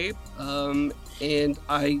Escape, and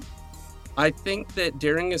I I think that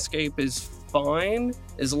Daring Escape is fine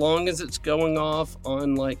as long as it's going off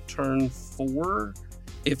on like turn 4.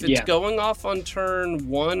 If it's going off on turn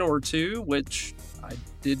 1 or 2, which I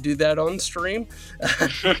did do that on stream,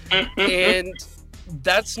 and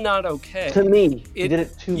that's not okay. To me, you did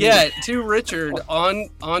it to me. Yeah, to Richard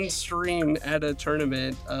on stream at a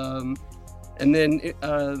tournament, and then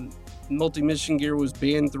Multi-Mission Gear was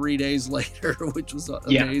banned 3 days later, which was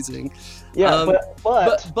amazing. Yeah,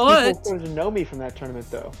 but people started to know me from that tournament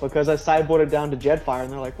though, because I sideboarded down to Jetfire,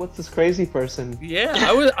 and they're like, "What's this crazy person?" Yeah,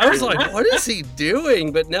 I was like, "What is he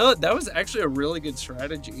doing?" But no, that was actually a really good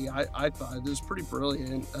strategy. I thought it was pretty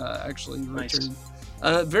brilliant, actually, Richard.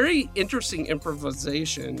 Nice. Very interesting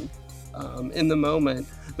improvisation in the moment.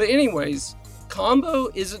 But anyways, combo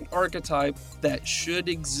is an archetype that should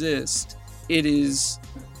exist. It is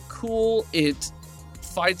cool. It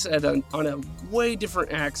fights on a way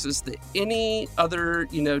different axis than any other,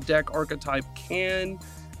 deck archetype can.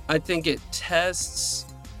 I think it tests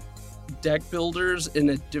deck builders in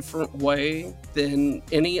a different way than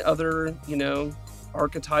any other,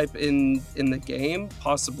 archetype in the game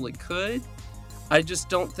possibly could. I just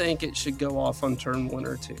don't think it should go off on turn 1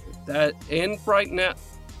 or 2. That, and right now,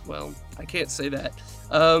 well, I can't say that,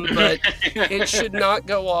 but it should not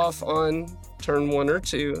go off on turn 1 or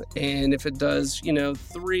 2, and if it does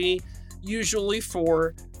 3, usually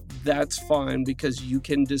 4, that's fine, because you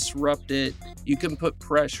can disrupt it, you can put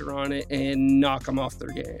pressure on it and knock them off their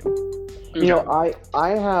game. I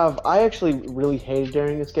actually really hated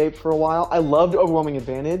Daring Escape for a while. I loved Overwhelming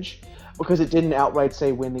Advantage because it didn't outright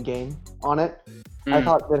say win the game on it. I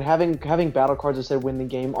thought that having battle cards that said win the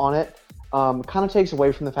game on it kind of takes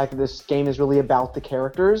away from the fact that this game is really about the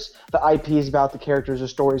characters. The IP is about the characters. The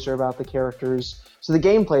stories are about the characters. So the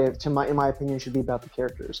gameplay, in my opinion, should be about the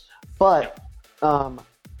characters. But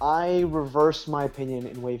I reversed my opinion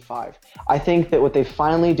in Wave 5. I think that what they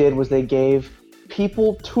finally did was they gave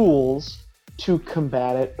people tools to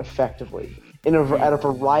combat it effectively at a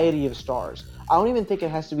variety of stars. I don't even think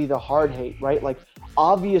it has to be the hard hate, right? Like,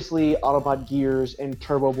 obviously, Autobot Gears and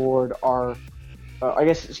Turbo Board are... I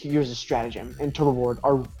guess Gears is Stratagem and Turbo Board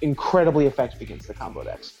are incredibly effective against the combo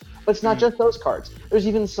decks. But it's not just those cards. There's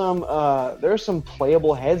even some there are some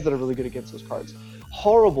playable heads that are really good against those cards.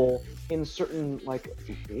 Horrible in certain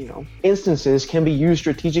instances can be used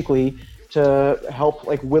strategically to help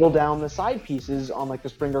whittle down the side pieces on the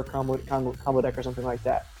Springer combo deck or something like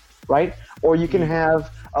that, right? Or you can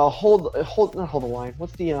have hold the line.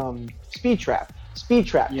 What's the speed trap,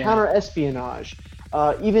 counter espionage.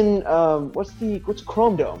 What's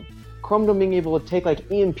Chrome Dome? Chrome Dome being able to take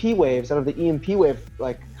EMP waves out of the EMP wave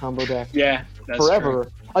combo deck. Yeah, that's forever.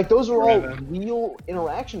 True. Those are all real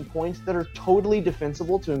interaction points that are totally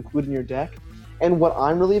defensible to include in your deck. And what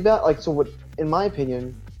I'm really about, in my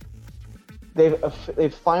opinion,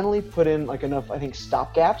 they've finally put in enough, I think,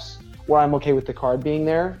 stopgaps where I'm okay with the card being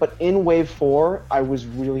there. But in Wave 4, I was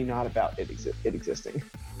really not about it existing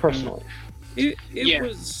personally.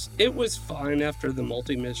 It was fine after the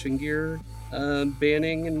Multi-Mission Gear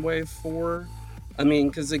banning in Wave 4. I mean,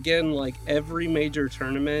 because again, every major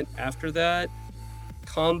tournament after that,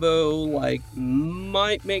 combo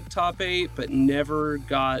might make top 8, but never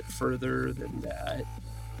got further than that.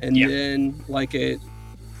 And then at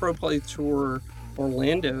Pro Play Tour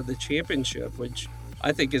Orlando, the championship, which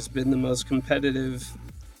I think has been the most competitive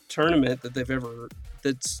tournament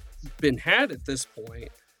that's been had at this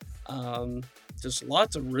point. Just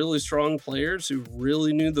lots of really strong players who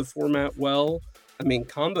really knew the format well. I mean,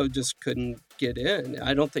 combo just couldn't get in.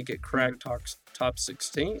 I don't think it cracked top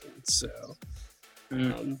 16. So,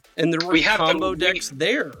 and there were combo decks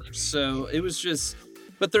there. So it was just,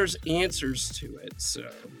 but there's answers to it. So.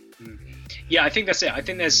 Yeah, I think that's it. I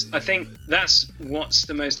think that's what's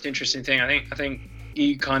the most interesting thing. I think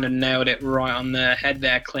you kind of nailed it right on the head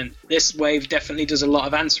there, Clint. This wave definitely does a lot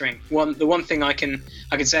of answering. The one thing I can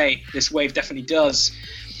say this wave definitely does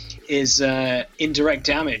is indirect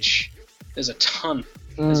damage. There's a ton.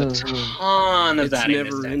 There's a ton of that.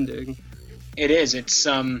 It's never ending. It is.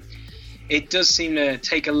 It does seem to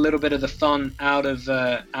take a little bit of the fun out of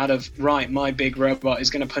right, my big robot is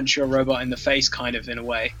going to punch your robot in the face, kind of, in a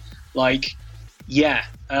way. I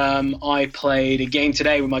played a game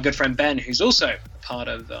today with my good friend Ben, who's also part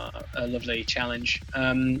of a lovely challenge,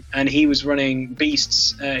 and he was running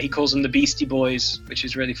beasts. He calls them the Beastie Boys, which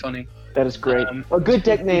is really funny. That is great. A good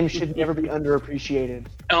deck name should never be underappreciated.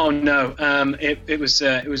 Oh no, it was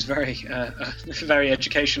very very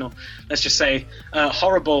educational. Let's just say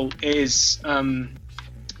horrible is I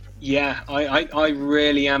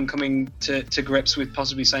really am coming to grips with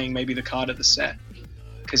possibly saying maybe the card of the set,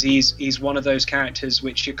 because he's one of those characters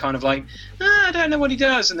which you're kind of like, I don't know what he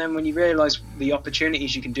does, and then when you realise the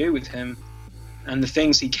opportunities you can do with him and the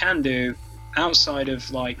things he can do outside of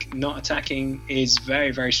like not attacking is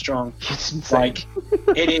very, very strong. It's insane. Like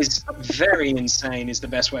it is very insane is the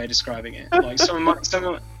best way of describing it. Like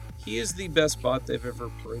He is the best bot they've ever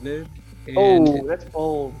printed. And Oh, that's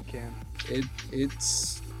bold, Ken.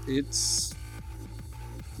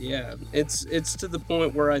 it's to the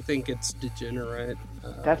point where I think it's degenerate.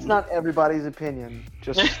 That's not everybody's opinion.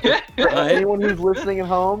 Just for anyone who's listening at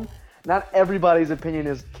home, not everybody's opinion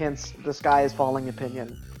is Kent's "the sky is falling"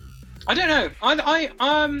 opinion. I don't know. I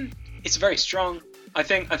it's very strong. I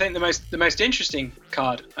think the most interesting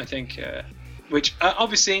card. I think, which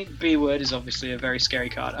obviously B word is obviously a very scary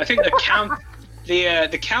card. I think the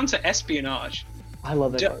counter espionage. I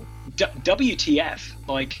love that card. WTF?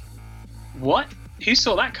 Like, what? Who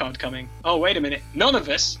saw that card coming? Oh, wait a minute. None of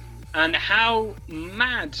us. And how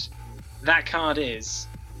mad that card is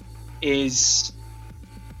it's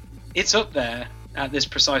up there at this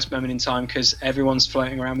precise moment in time because everyone's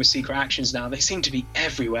floating around with secret actions now. They seem to be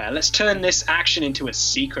everywhere. Let's turn this action into a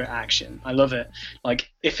secret action. I love it. Like,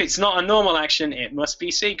 if it's not a normal action, it must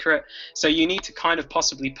be secret. So you need to kind of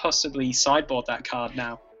possibly sideboard that card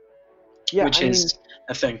now, which is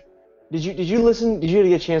a thing. Did you listen? Did you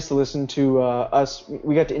get a chance to listen to us?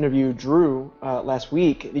 We got to interview Drew last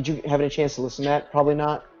week. Did you have any chance to listen to that? Probably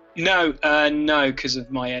not. No, because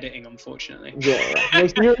of my editing, unfortunately. Yeah,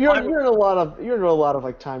 you're in a lot of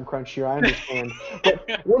like time crunch here. I understand.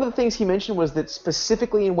 But one of the things he mentioned was that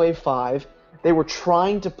specifically in Wave 5, they were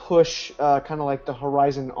trying to push kind of like the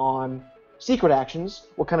horizon on secret actions.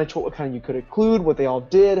 What kind of you could include, what they all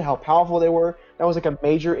did, how powerful they were. That was like a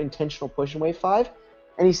major intentional push in Wave 5.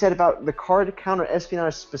 And he said about the card counter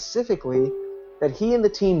espionage specifically that he and the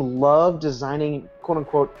team love designing quote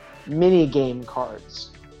unquote mini game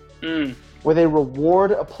cards. Where they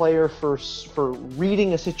reward a player for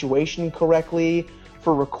reading a situation correctly,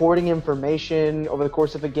 for recording information over the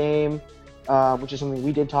course of a game, which is something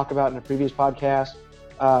we did talk about in a previous podcast.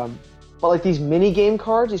 But like these mini game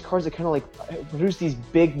cards, these cards that kind of like produce these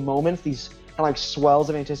big moments, these kind of like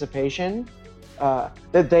swells of anticipation,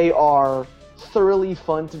 that they are thoroughly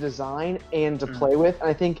fun to design and to play with. And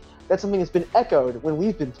I think that's something that's been echoed when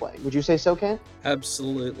we've been playing. Would you say so, Ken?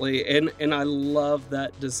 Absolutely. And I love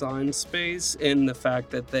that design space and the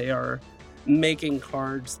fact that they are making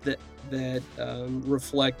cards that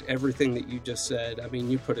reflect everything that you just said. I mean,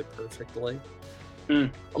 you put it perfectly. I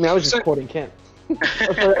mean, I was just quoting Ken.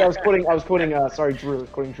 I was quoting Drew. I was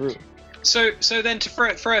quoting Drew. So then to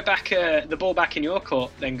throw it back, the ball back in your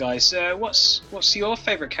court, then guys, what's your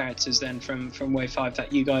favourite characters then from Wave 5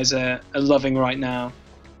 that you guys are loving right now?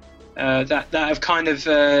 That have kind of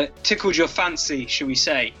tickled your fancy, shall we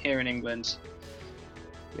say, here in England?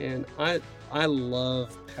 Man, I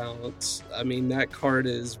love Pounce. I mean, that card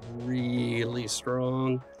is really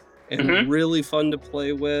strong and really fun to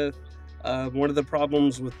play with. One of the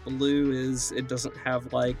problems with blue is it doesn't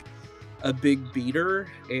have like a big beater,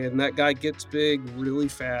 and that guy gets big really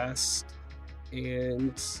fast.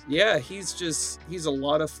 And yeah, he's a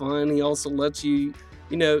lot of fun. He also lets you,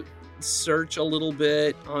 search a little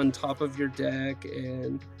bit on top of your deck,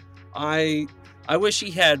 and I wish he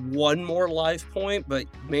had one more life point, but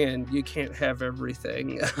man, you can't have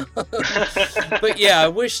everything. But yeah, I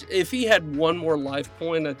wish if he had one more life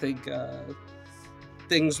point, I think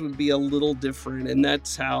things would be a little different, and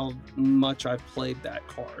that's how much I've played that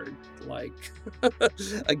card, like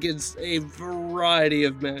against a variety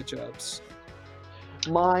of matchups.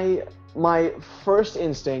 My first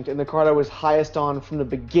instinct, and the card I was highest on from the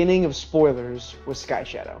beginning of spoilers, was Sky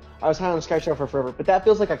Shadow. I was high on Sky Shadow for forever, but that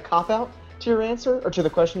feels like a cop-out to your answer, or to the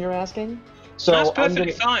question you're asking. So that's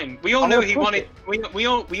perfectly fine. We all knew he wanted. We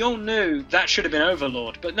all knew that should have been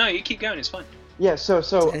Overlord, but no, you keep going. It's fine. Yeah, so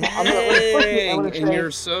I'm gonna and you're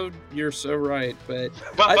so right, but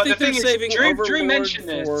I think the thing they're saving is, Overlord Drew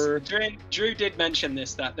mentioned for... this. Drew did mention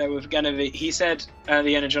this, that there was going to be. He said at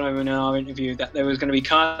the Energon in our interview that there was going to be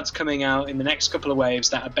cards coming out in the next couple of waves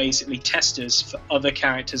that are basically testers for other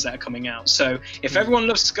characters that are coming out. So if everyone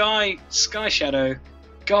loves Sky Shadow,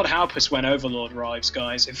 God help us when Overlord arrives,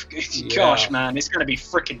 guys. Gosh, man, it's going to be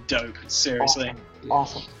freaking dope. Seriously.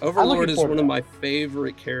 Awesome. Overlord is one of my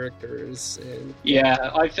favorite characters. And...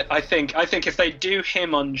 yeah, I think if they do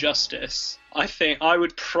him on justice, I think I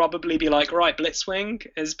would probably be like, right, Blitzwing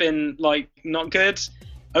has been like not good.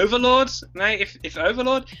 Overlord, mate. If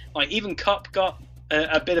Overlord, like even Cup got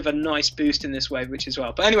a bit of a nice boost in this wave, which is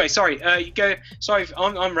well. But anyway, sorry, you go. Sorry,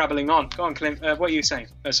 I'm rabbling on. Go on, Clint. What are you saying?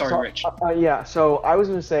 Rich. Yeah, so I was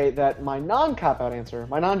going to say that my non-cop-out answer,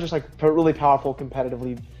 my non-just like really powerful,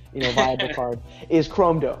 competitively, viable card, is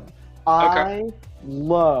Chrome Dome. I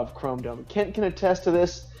love Chrome Dome. Kent can attest to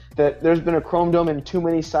this, that there's been a Chrome Dome in too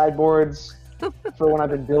many sideboards for when I've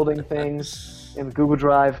been building things in Google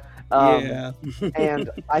Drive. And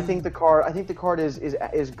I think the card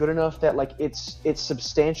is good enough that like it's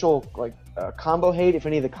substantial like combo hate if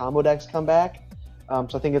any of the combo decks come back. So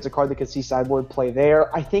I think it's a card that could see sideboard play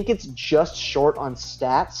there. I think it's just short on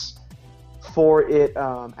stats for it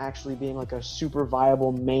actually being like a super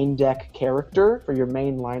viable main deck character for your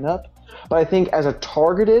main lineup. But I think as a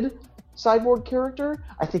targeted sideboard character,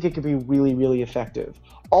 I think it could be really, really effective.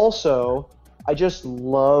 Also, I just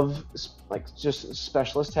love just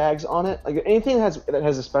specialist tags on it. Like anything that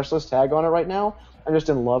has a specialist tag on it right now, I'm just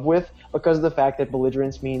in love with, because of the fact that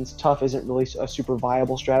belligerence means tough isn't really a super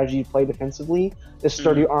viable strategy to play defensively. This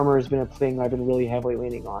sturdy armor has been a thing I've been really heavily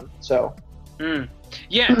leaning on. So.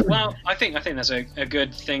 Yeah, well, I think that's a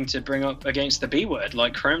good thing to bring up against the B word.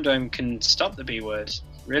 Like Chrome Dome can stop the B word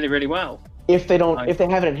really, really well. If they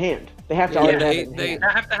have it in hand, they have to already have it in hand. They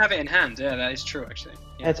have to have it in hand. Yeah, that is true, actually.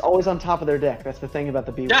 Yeah. And it's always on top of their deck. That's the thing about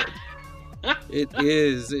the B word. It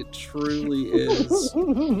is. It truly is.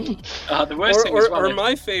 The worst thing is, or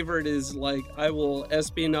my favorite is like I will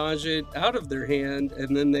espionage it out of their hand,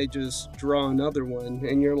 and then they just draw another one,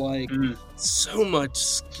 and you're like, so much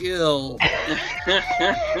skill.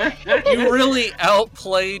 You really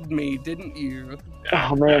outplayed me, didn't you?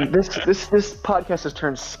 Oh man, this podcast has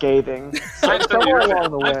turned scathing. Somewhere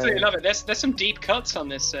along the way. I absolutely love it. There's some deep cuts on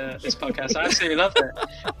this podcast. I absolutely love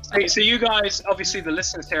it. So you guys, obviously the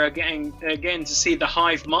listeners here, are getting to see the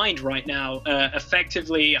hive mind right now,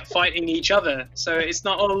 effectively fighting each other. So it's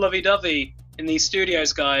not all lovey-dovey in these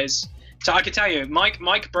studios, guys. So I can tell you, Mike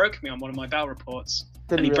broke me on one of my battle reports,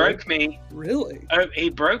 and he broke me. Really? Oh, he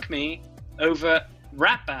broke me over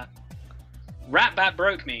Ratbat. Ratbat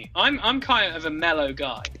broke me. I'm kind of a mellow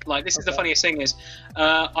guy. Like, this is the funniest thing is,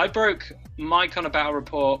 I broke Mike on a battle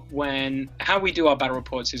report how we do our battle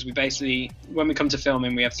reports is we basically, when we come to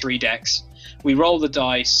filming, we have 3 decks. We roll the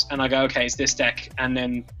dice, and I go, okay, it's this deck, and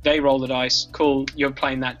then they roll the dice. Cool, you're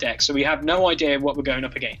playing that deck. So we have no idea what we're going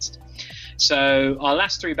up against. So our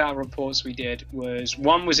last 3 battle reports we did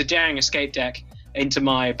one was a Daring Escape deck into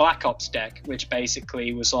my Black Ops deck, which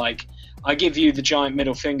basically was like, I give you the giant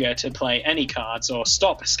middle finger to play any cards or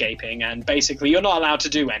stop escaping, and basically you're not allowed to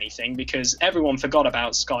do anything because everyone forgot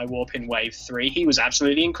about Skywarp in Wave 3. He was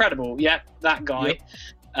absolutely incredible. Yep, that guy.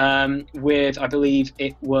 Yep. With, I believe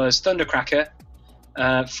it was Thundercracker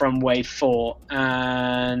from Wave 4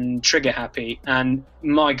 and Trigger Happy. And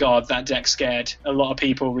my god, that deck scared a lot of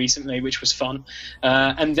people recently, which was fun.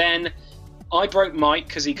 And then I broke Mike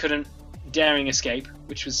because he couldn't Daring Escape,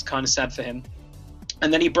 which was kind of sad for him.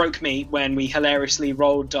 And then he broke me when we hilariously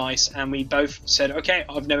rolled dice and we both said, okay,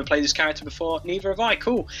 I've never played this character before, neither have I,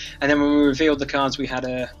 cool. And then when we revealed the cards, we had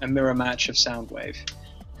a mirror match of Soundwave.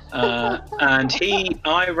 And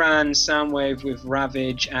I ran Soundwave with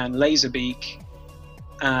Ravage and Laserbeak,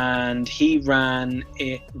 and he ran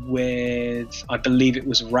it with, I believe it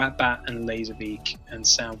was Ratbat and Laserbeak and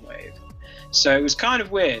Soundwave. So it was kind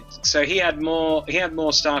of weird. So he had more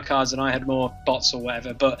star cards and I had more bots or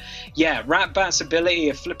whatever. But yeah, Ratbat's ability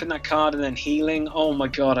of flipping that card and then healing, oh my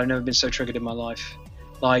god, I've never been so triggered in my life.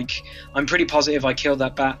 Like, I'm pretty positive I killed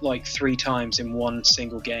that bat like 3 times in one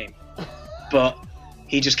single game. But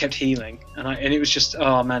he just kept healing, and it was just,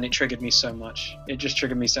 oh man, it triggered me so much. It just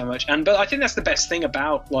triggered me so much. But I think that's the best thing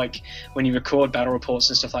about like when you record battle reports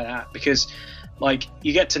and stuff like that, because like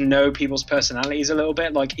you get to know people's personalities a little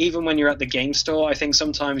bit. Like even when you're at the game store, I think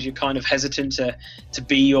sometimes you're kind of hesitant to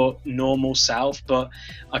be your normal self. But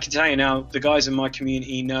I can tell you now, the guys in my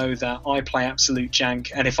community know that I play absolute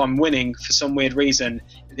jank, and if I'm winning for some weird reason,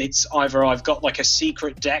 it's either I've got like a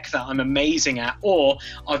secret deck that I'm amazing at, or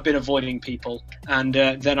I've been avoiding people, and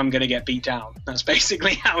then I'm going to get beat down. That's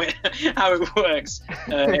basically how it works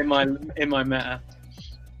in my meta.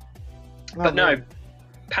 But no,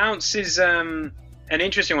 Pounce is an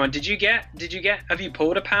interesting one. Have you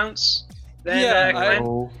pulled a Pounce?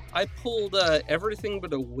 I pulled everything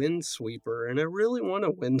but a Windsweeper, and I really want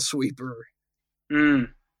a Windsweeper.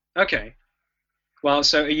 Okay. Well,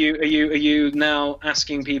 so are you now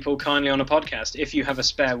asking people kindly on a podcast if you have a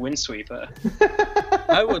spare Windsweeper?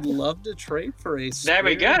 I would love to trade for a spare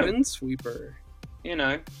Windsweeper. You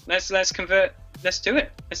know, let's convert let's do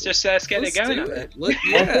it. Let's get it going. Let's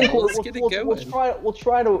get it going. We'll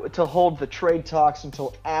try to hold the trade talks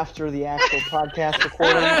until after the actual podcast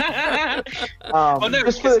recording.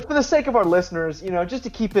 Just for the sake of our listeners, just to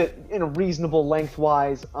keep it in a reasonable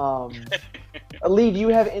lengthwise. Lee, do you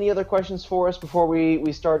have any other questions for us before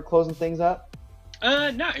we start closing things up?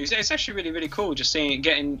 No, it's actually really, really cool just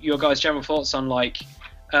getting your guys' general thoughts on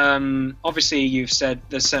obviously you've said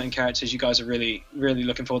there's certain characters you guys are really, really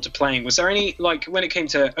looking forward to playing. Was there any, when it came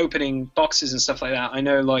to opening boxes and stuff like that? I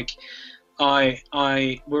know, we're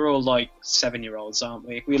all 7-year-olds, aren't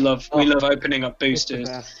we? We love opening up boosters.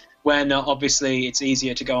 When obviously it's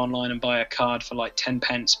easier to go online and buy a card for 10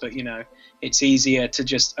 pence, but it's easier to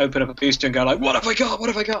just open up a booster and go what have I got? What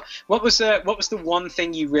have I got? What was the one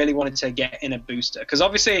thing you really wanted to get in a booster? Because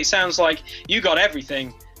obviously it sounds like you got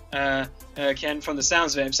everything, Ken, from the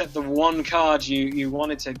sounds of it, except the one card you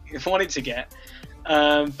wanted to get.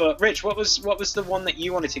 But Rich, what was the one that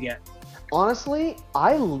you wanted to get? Honestly,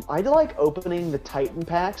 I like opening the Titan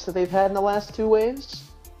packs that they've had in the last 2 waves.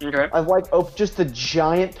 Okay. I like just the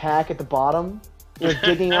giant pack at the bottom,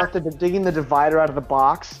 digging the divider out of the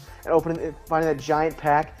box and finding that giant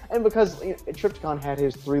pack. And because Trypticon had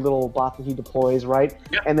his 3 little bots that he deploys, right?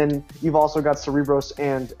 Yep. And then you've also got Cerebros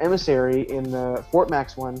and Emissary in the Fort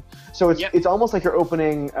Max one. So it's almost like you're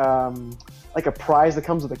opening a prize that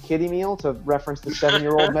comes with a kiddie meal, to reference the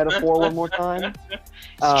 7-year-old metaphor one more time.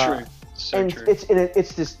 It's true. So and true.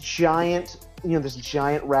 It's this giant. This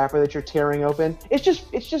giant wrapper that you're tearing open. It's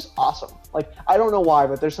just awesome. I don't know why,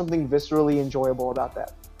 but there's something viscerally enjoyable about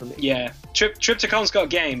that for me. Yeah, Trypticon's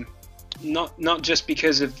got game, not just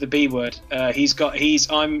because of the B word.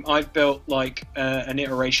 I've built an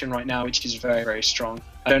iteration right now which is very, very strong.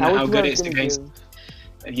 I don't know how good it is against.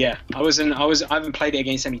 Yeah, I haven't played it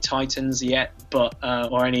against any Titans yet, but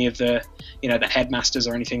or any of the the headmasters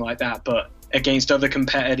or anything like that, but against other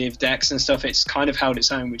competitive decks and stuff, it's kind of held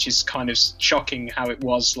its own, which is kind of shocking how it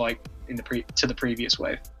was to the previous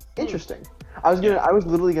wave. Interesting. I was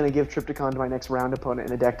literally gonna give Trypticon to my next round opponent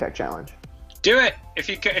in a deck tech challenge. Do it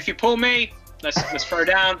if you pull me. Let's throw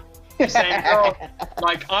down. Same goal.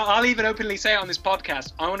 I'll even openly say it on this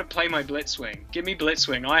podcast. I want to play my Blitzwing. Give me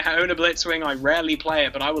Blitzwing. I own a Blitzwing. I rarely play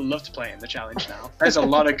it, but I would love to play it in the challenge now. There's a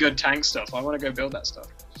lot of good tank stuff. I want to go build that stuff.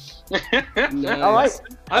 Nice. All right.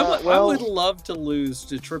 I would love to lose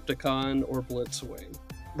to Trypticon or Blitzwing.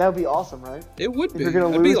 That would be awesome, right? It would be. If you're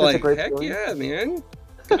gonna I'd be lose, that's a great heck feeling. yeah, man.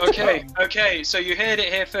 Okay. So you heard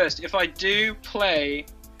it here first. If I do play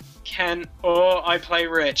Ken or I play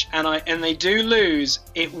Rich and they do lose,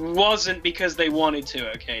 it wasn't because they wanted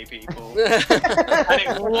to, okay, people? And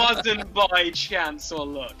it wasn't by chance or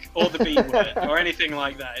luck or the B word or anything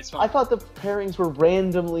like that. It's fine. I thought the pairings were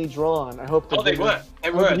randomly drawn. I hope they were.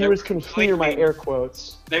 The viewers can hear my air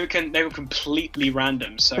quotes. They were completely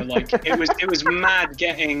random. So it was mad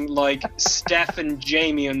getting Steph and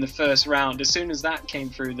Jamie in the first round. As soon as that came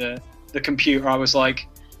through the computer, I was like,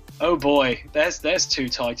 oh boy, there's 2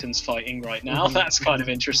 Titans fighting right now. That's kind of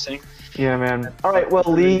interesting. Yeah, man. All right, well,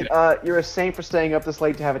 Lee, you're a saint for staying up this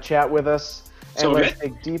late to have a chat with us. And let's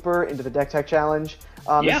dig deeper into the Deck Tech Challenge.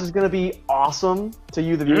 This is going to be awesome to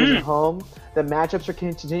you, the viewers at home. The matchups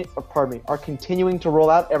are continuing to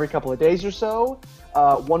roll out every couple of days or so,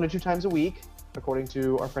 1 to 2 times a week, according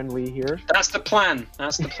to our friend Lee here. That's the plan.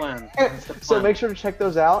 So make sure to check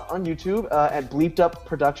those out on YouTube at Bleeped Up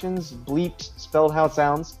Productions, bleeped spelled how it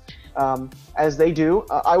sounds, as they do.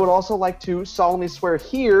 I would also like to solemnly swear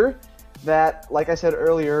here that, like I said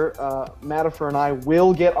earlier, Matifer and I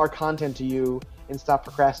will get our content to you and stop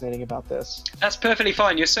procrastinating about this. That's perfectly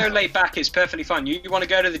fine. You're so laid back, it's perfectly fine. You want to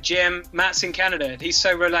go to the gym, Matt's in Canada. He's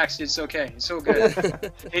so relaxed, it's okay. It's all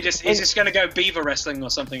good. He's just going to go beaver wrestling or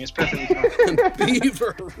something. It's perfectly fine.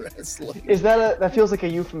 Beaver wrestling. Is that feels like a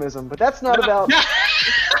euphemism, but that's not about...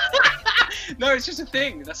 No, it's just a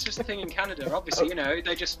thing. That's just a thing in Canada. Obviously,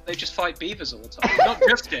 they just fight beavers all the time. Not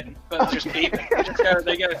Justin, but just beavers.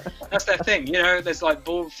 They go. That's their thing. There's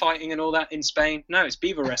bull fighting and all that in Spain. No, it's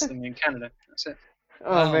beaver wrestling in Canada. That's it.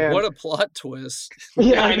 Oh man, what a plot twist!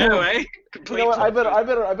 Yeah, I know, eh? You know what? I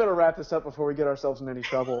better wrap this up before we get ourselves in any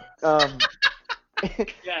trouble.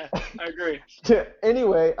 Yeah, I agree.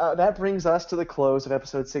 Anyway, that brings us to the close of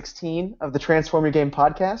episode 16 of the Transform Your Game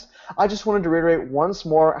podcast. I just wanted to reiterate once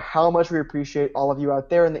more how much we appreciate all of you out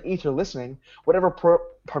there in the ether listening, whatever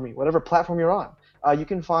platform you're on. You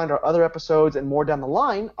can find our other episodes and more down the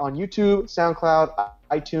line on YouTube, SoundCloud,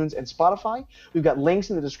 iTunes, and Spotify. We've got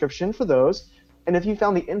links in the description for those. And if you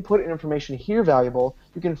found the input and information here valuable,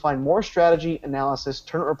 you can find more strategy, analysis,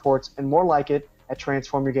 tournament reports, and more like it at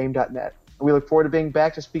transformyourgame.net. We look forward to being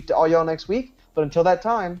back to speak to all y'all next week. But until that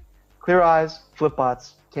time, Clear eyes, flip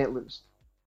bots, can't lose.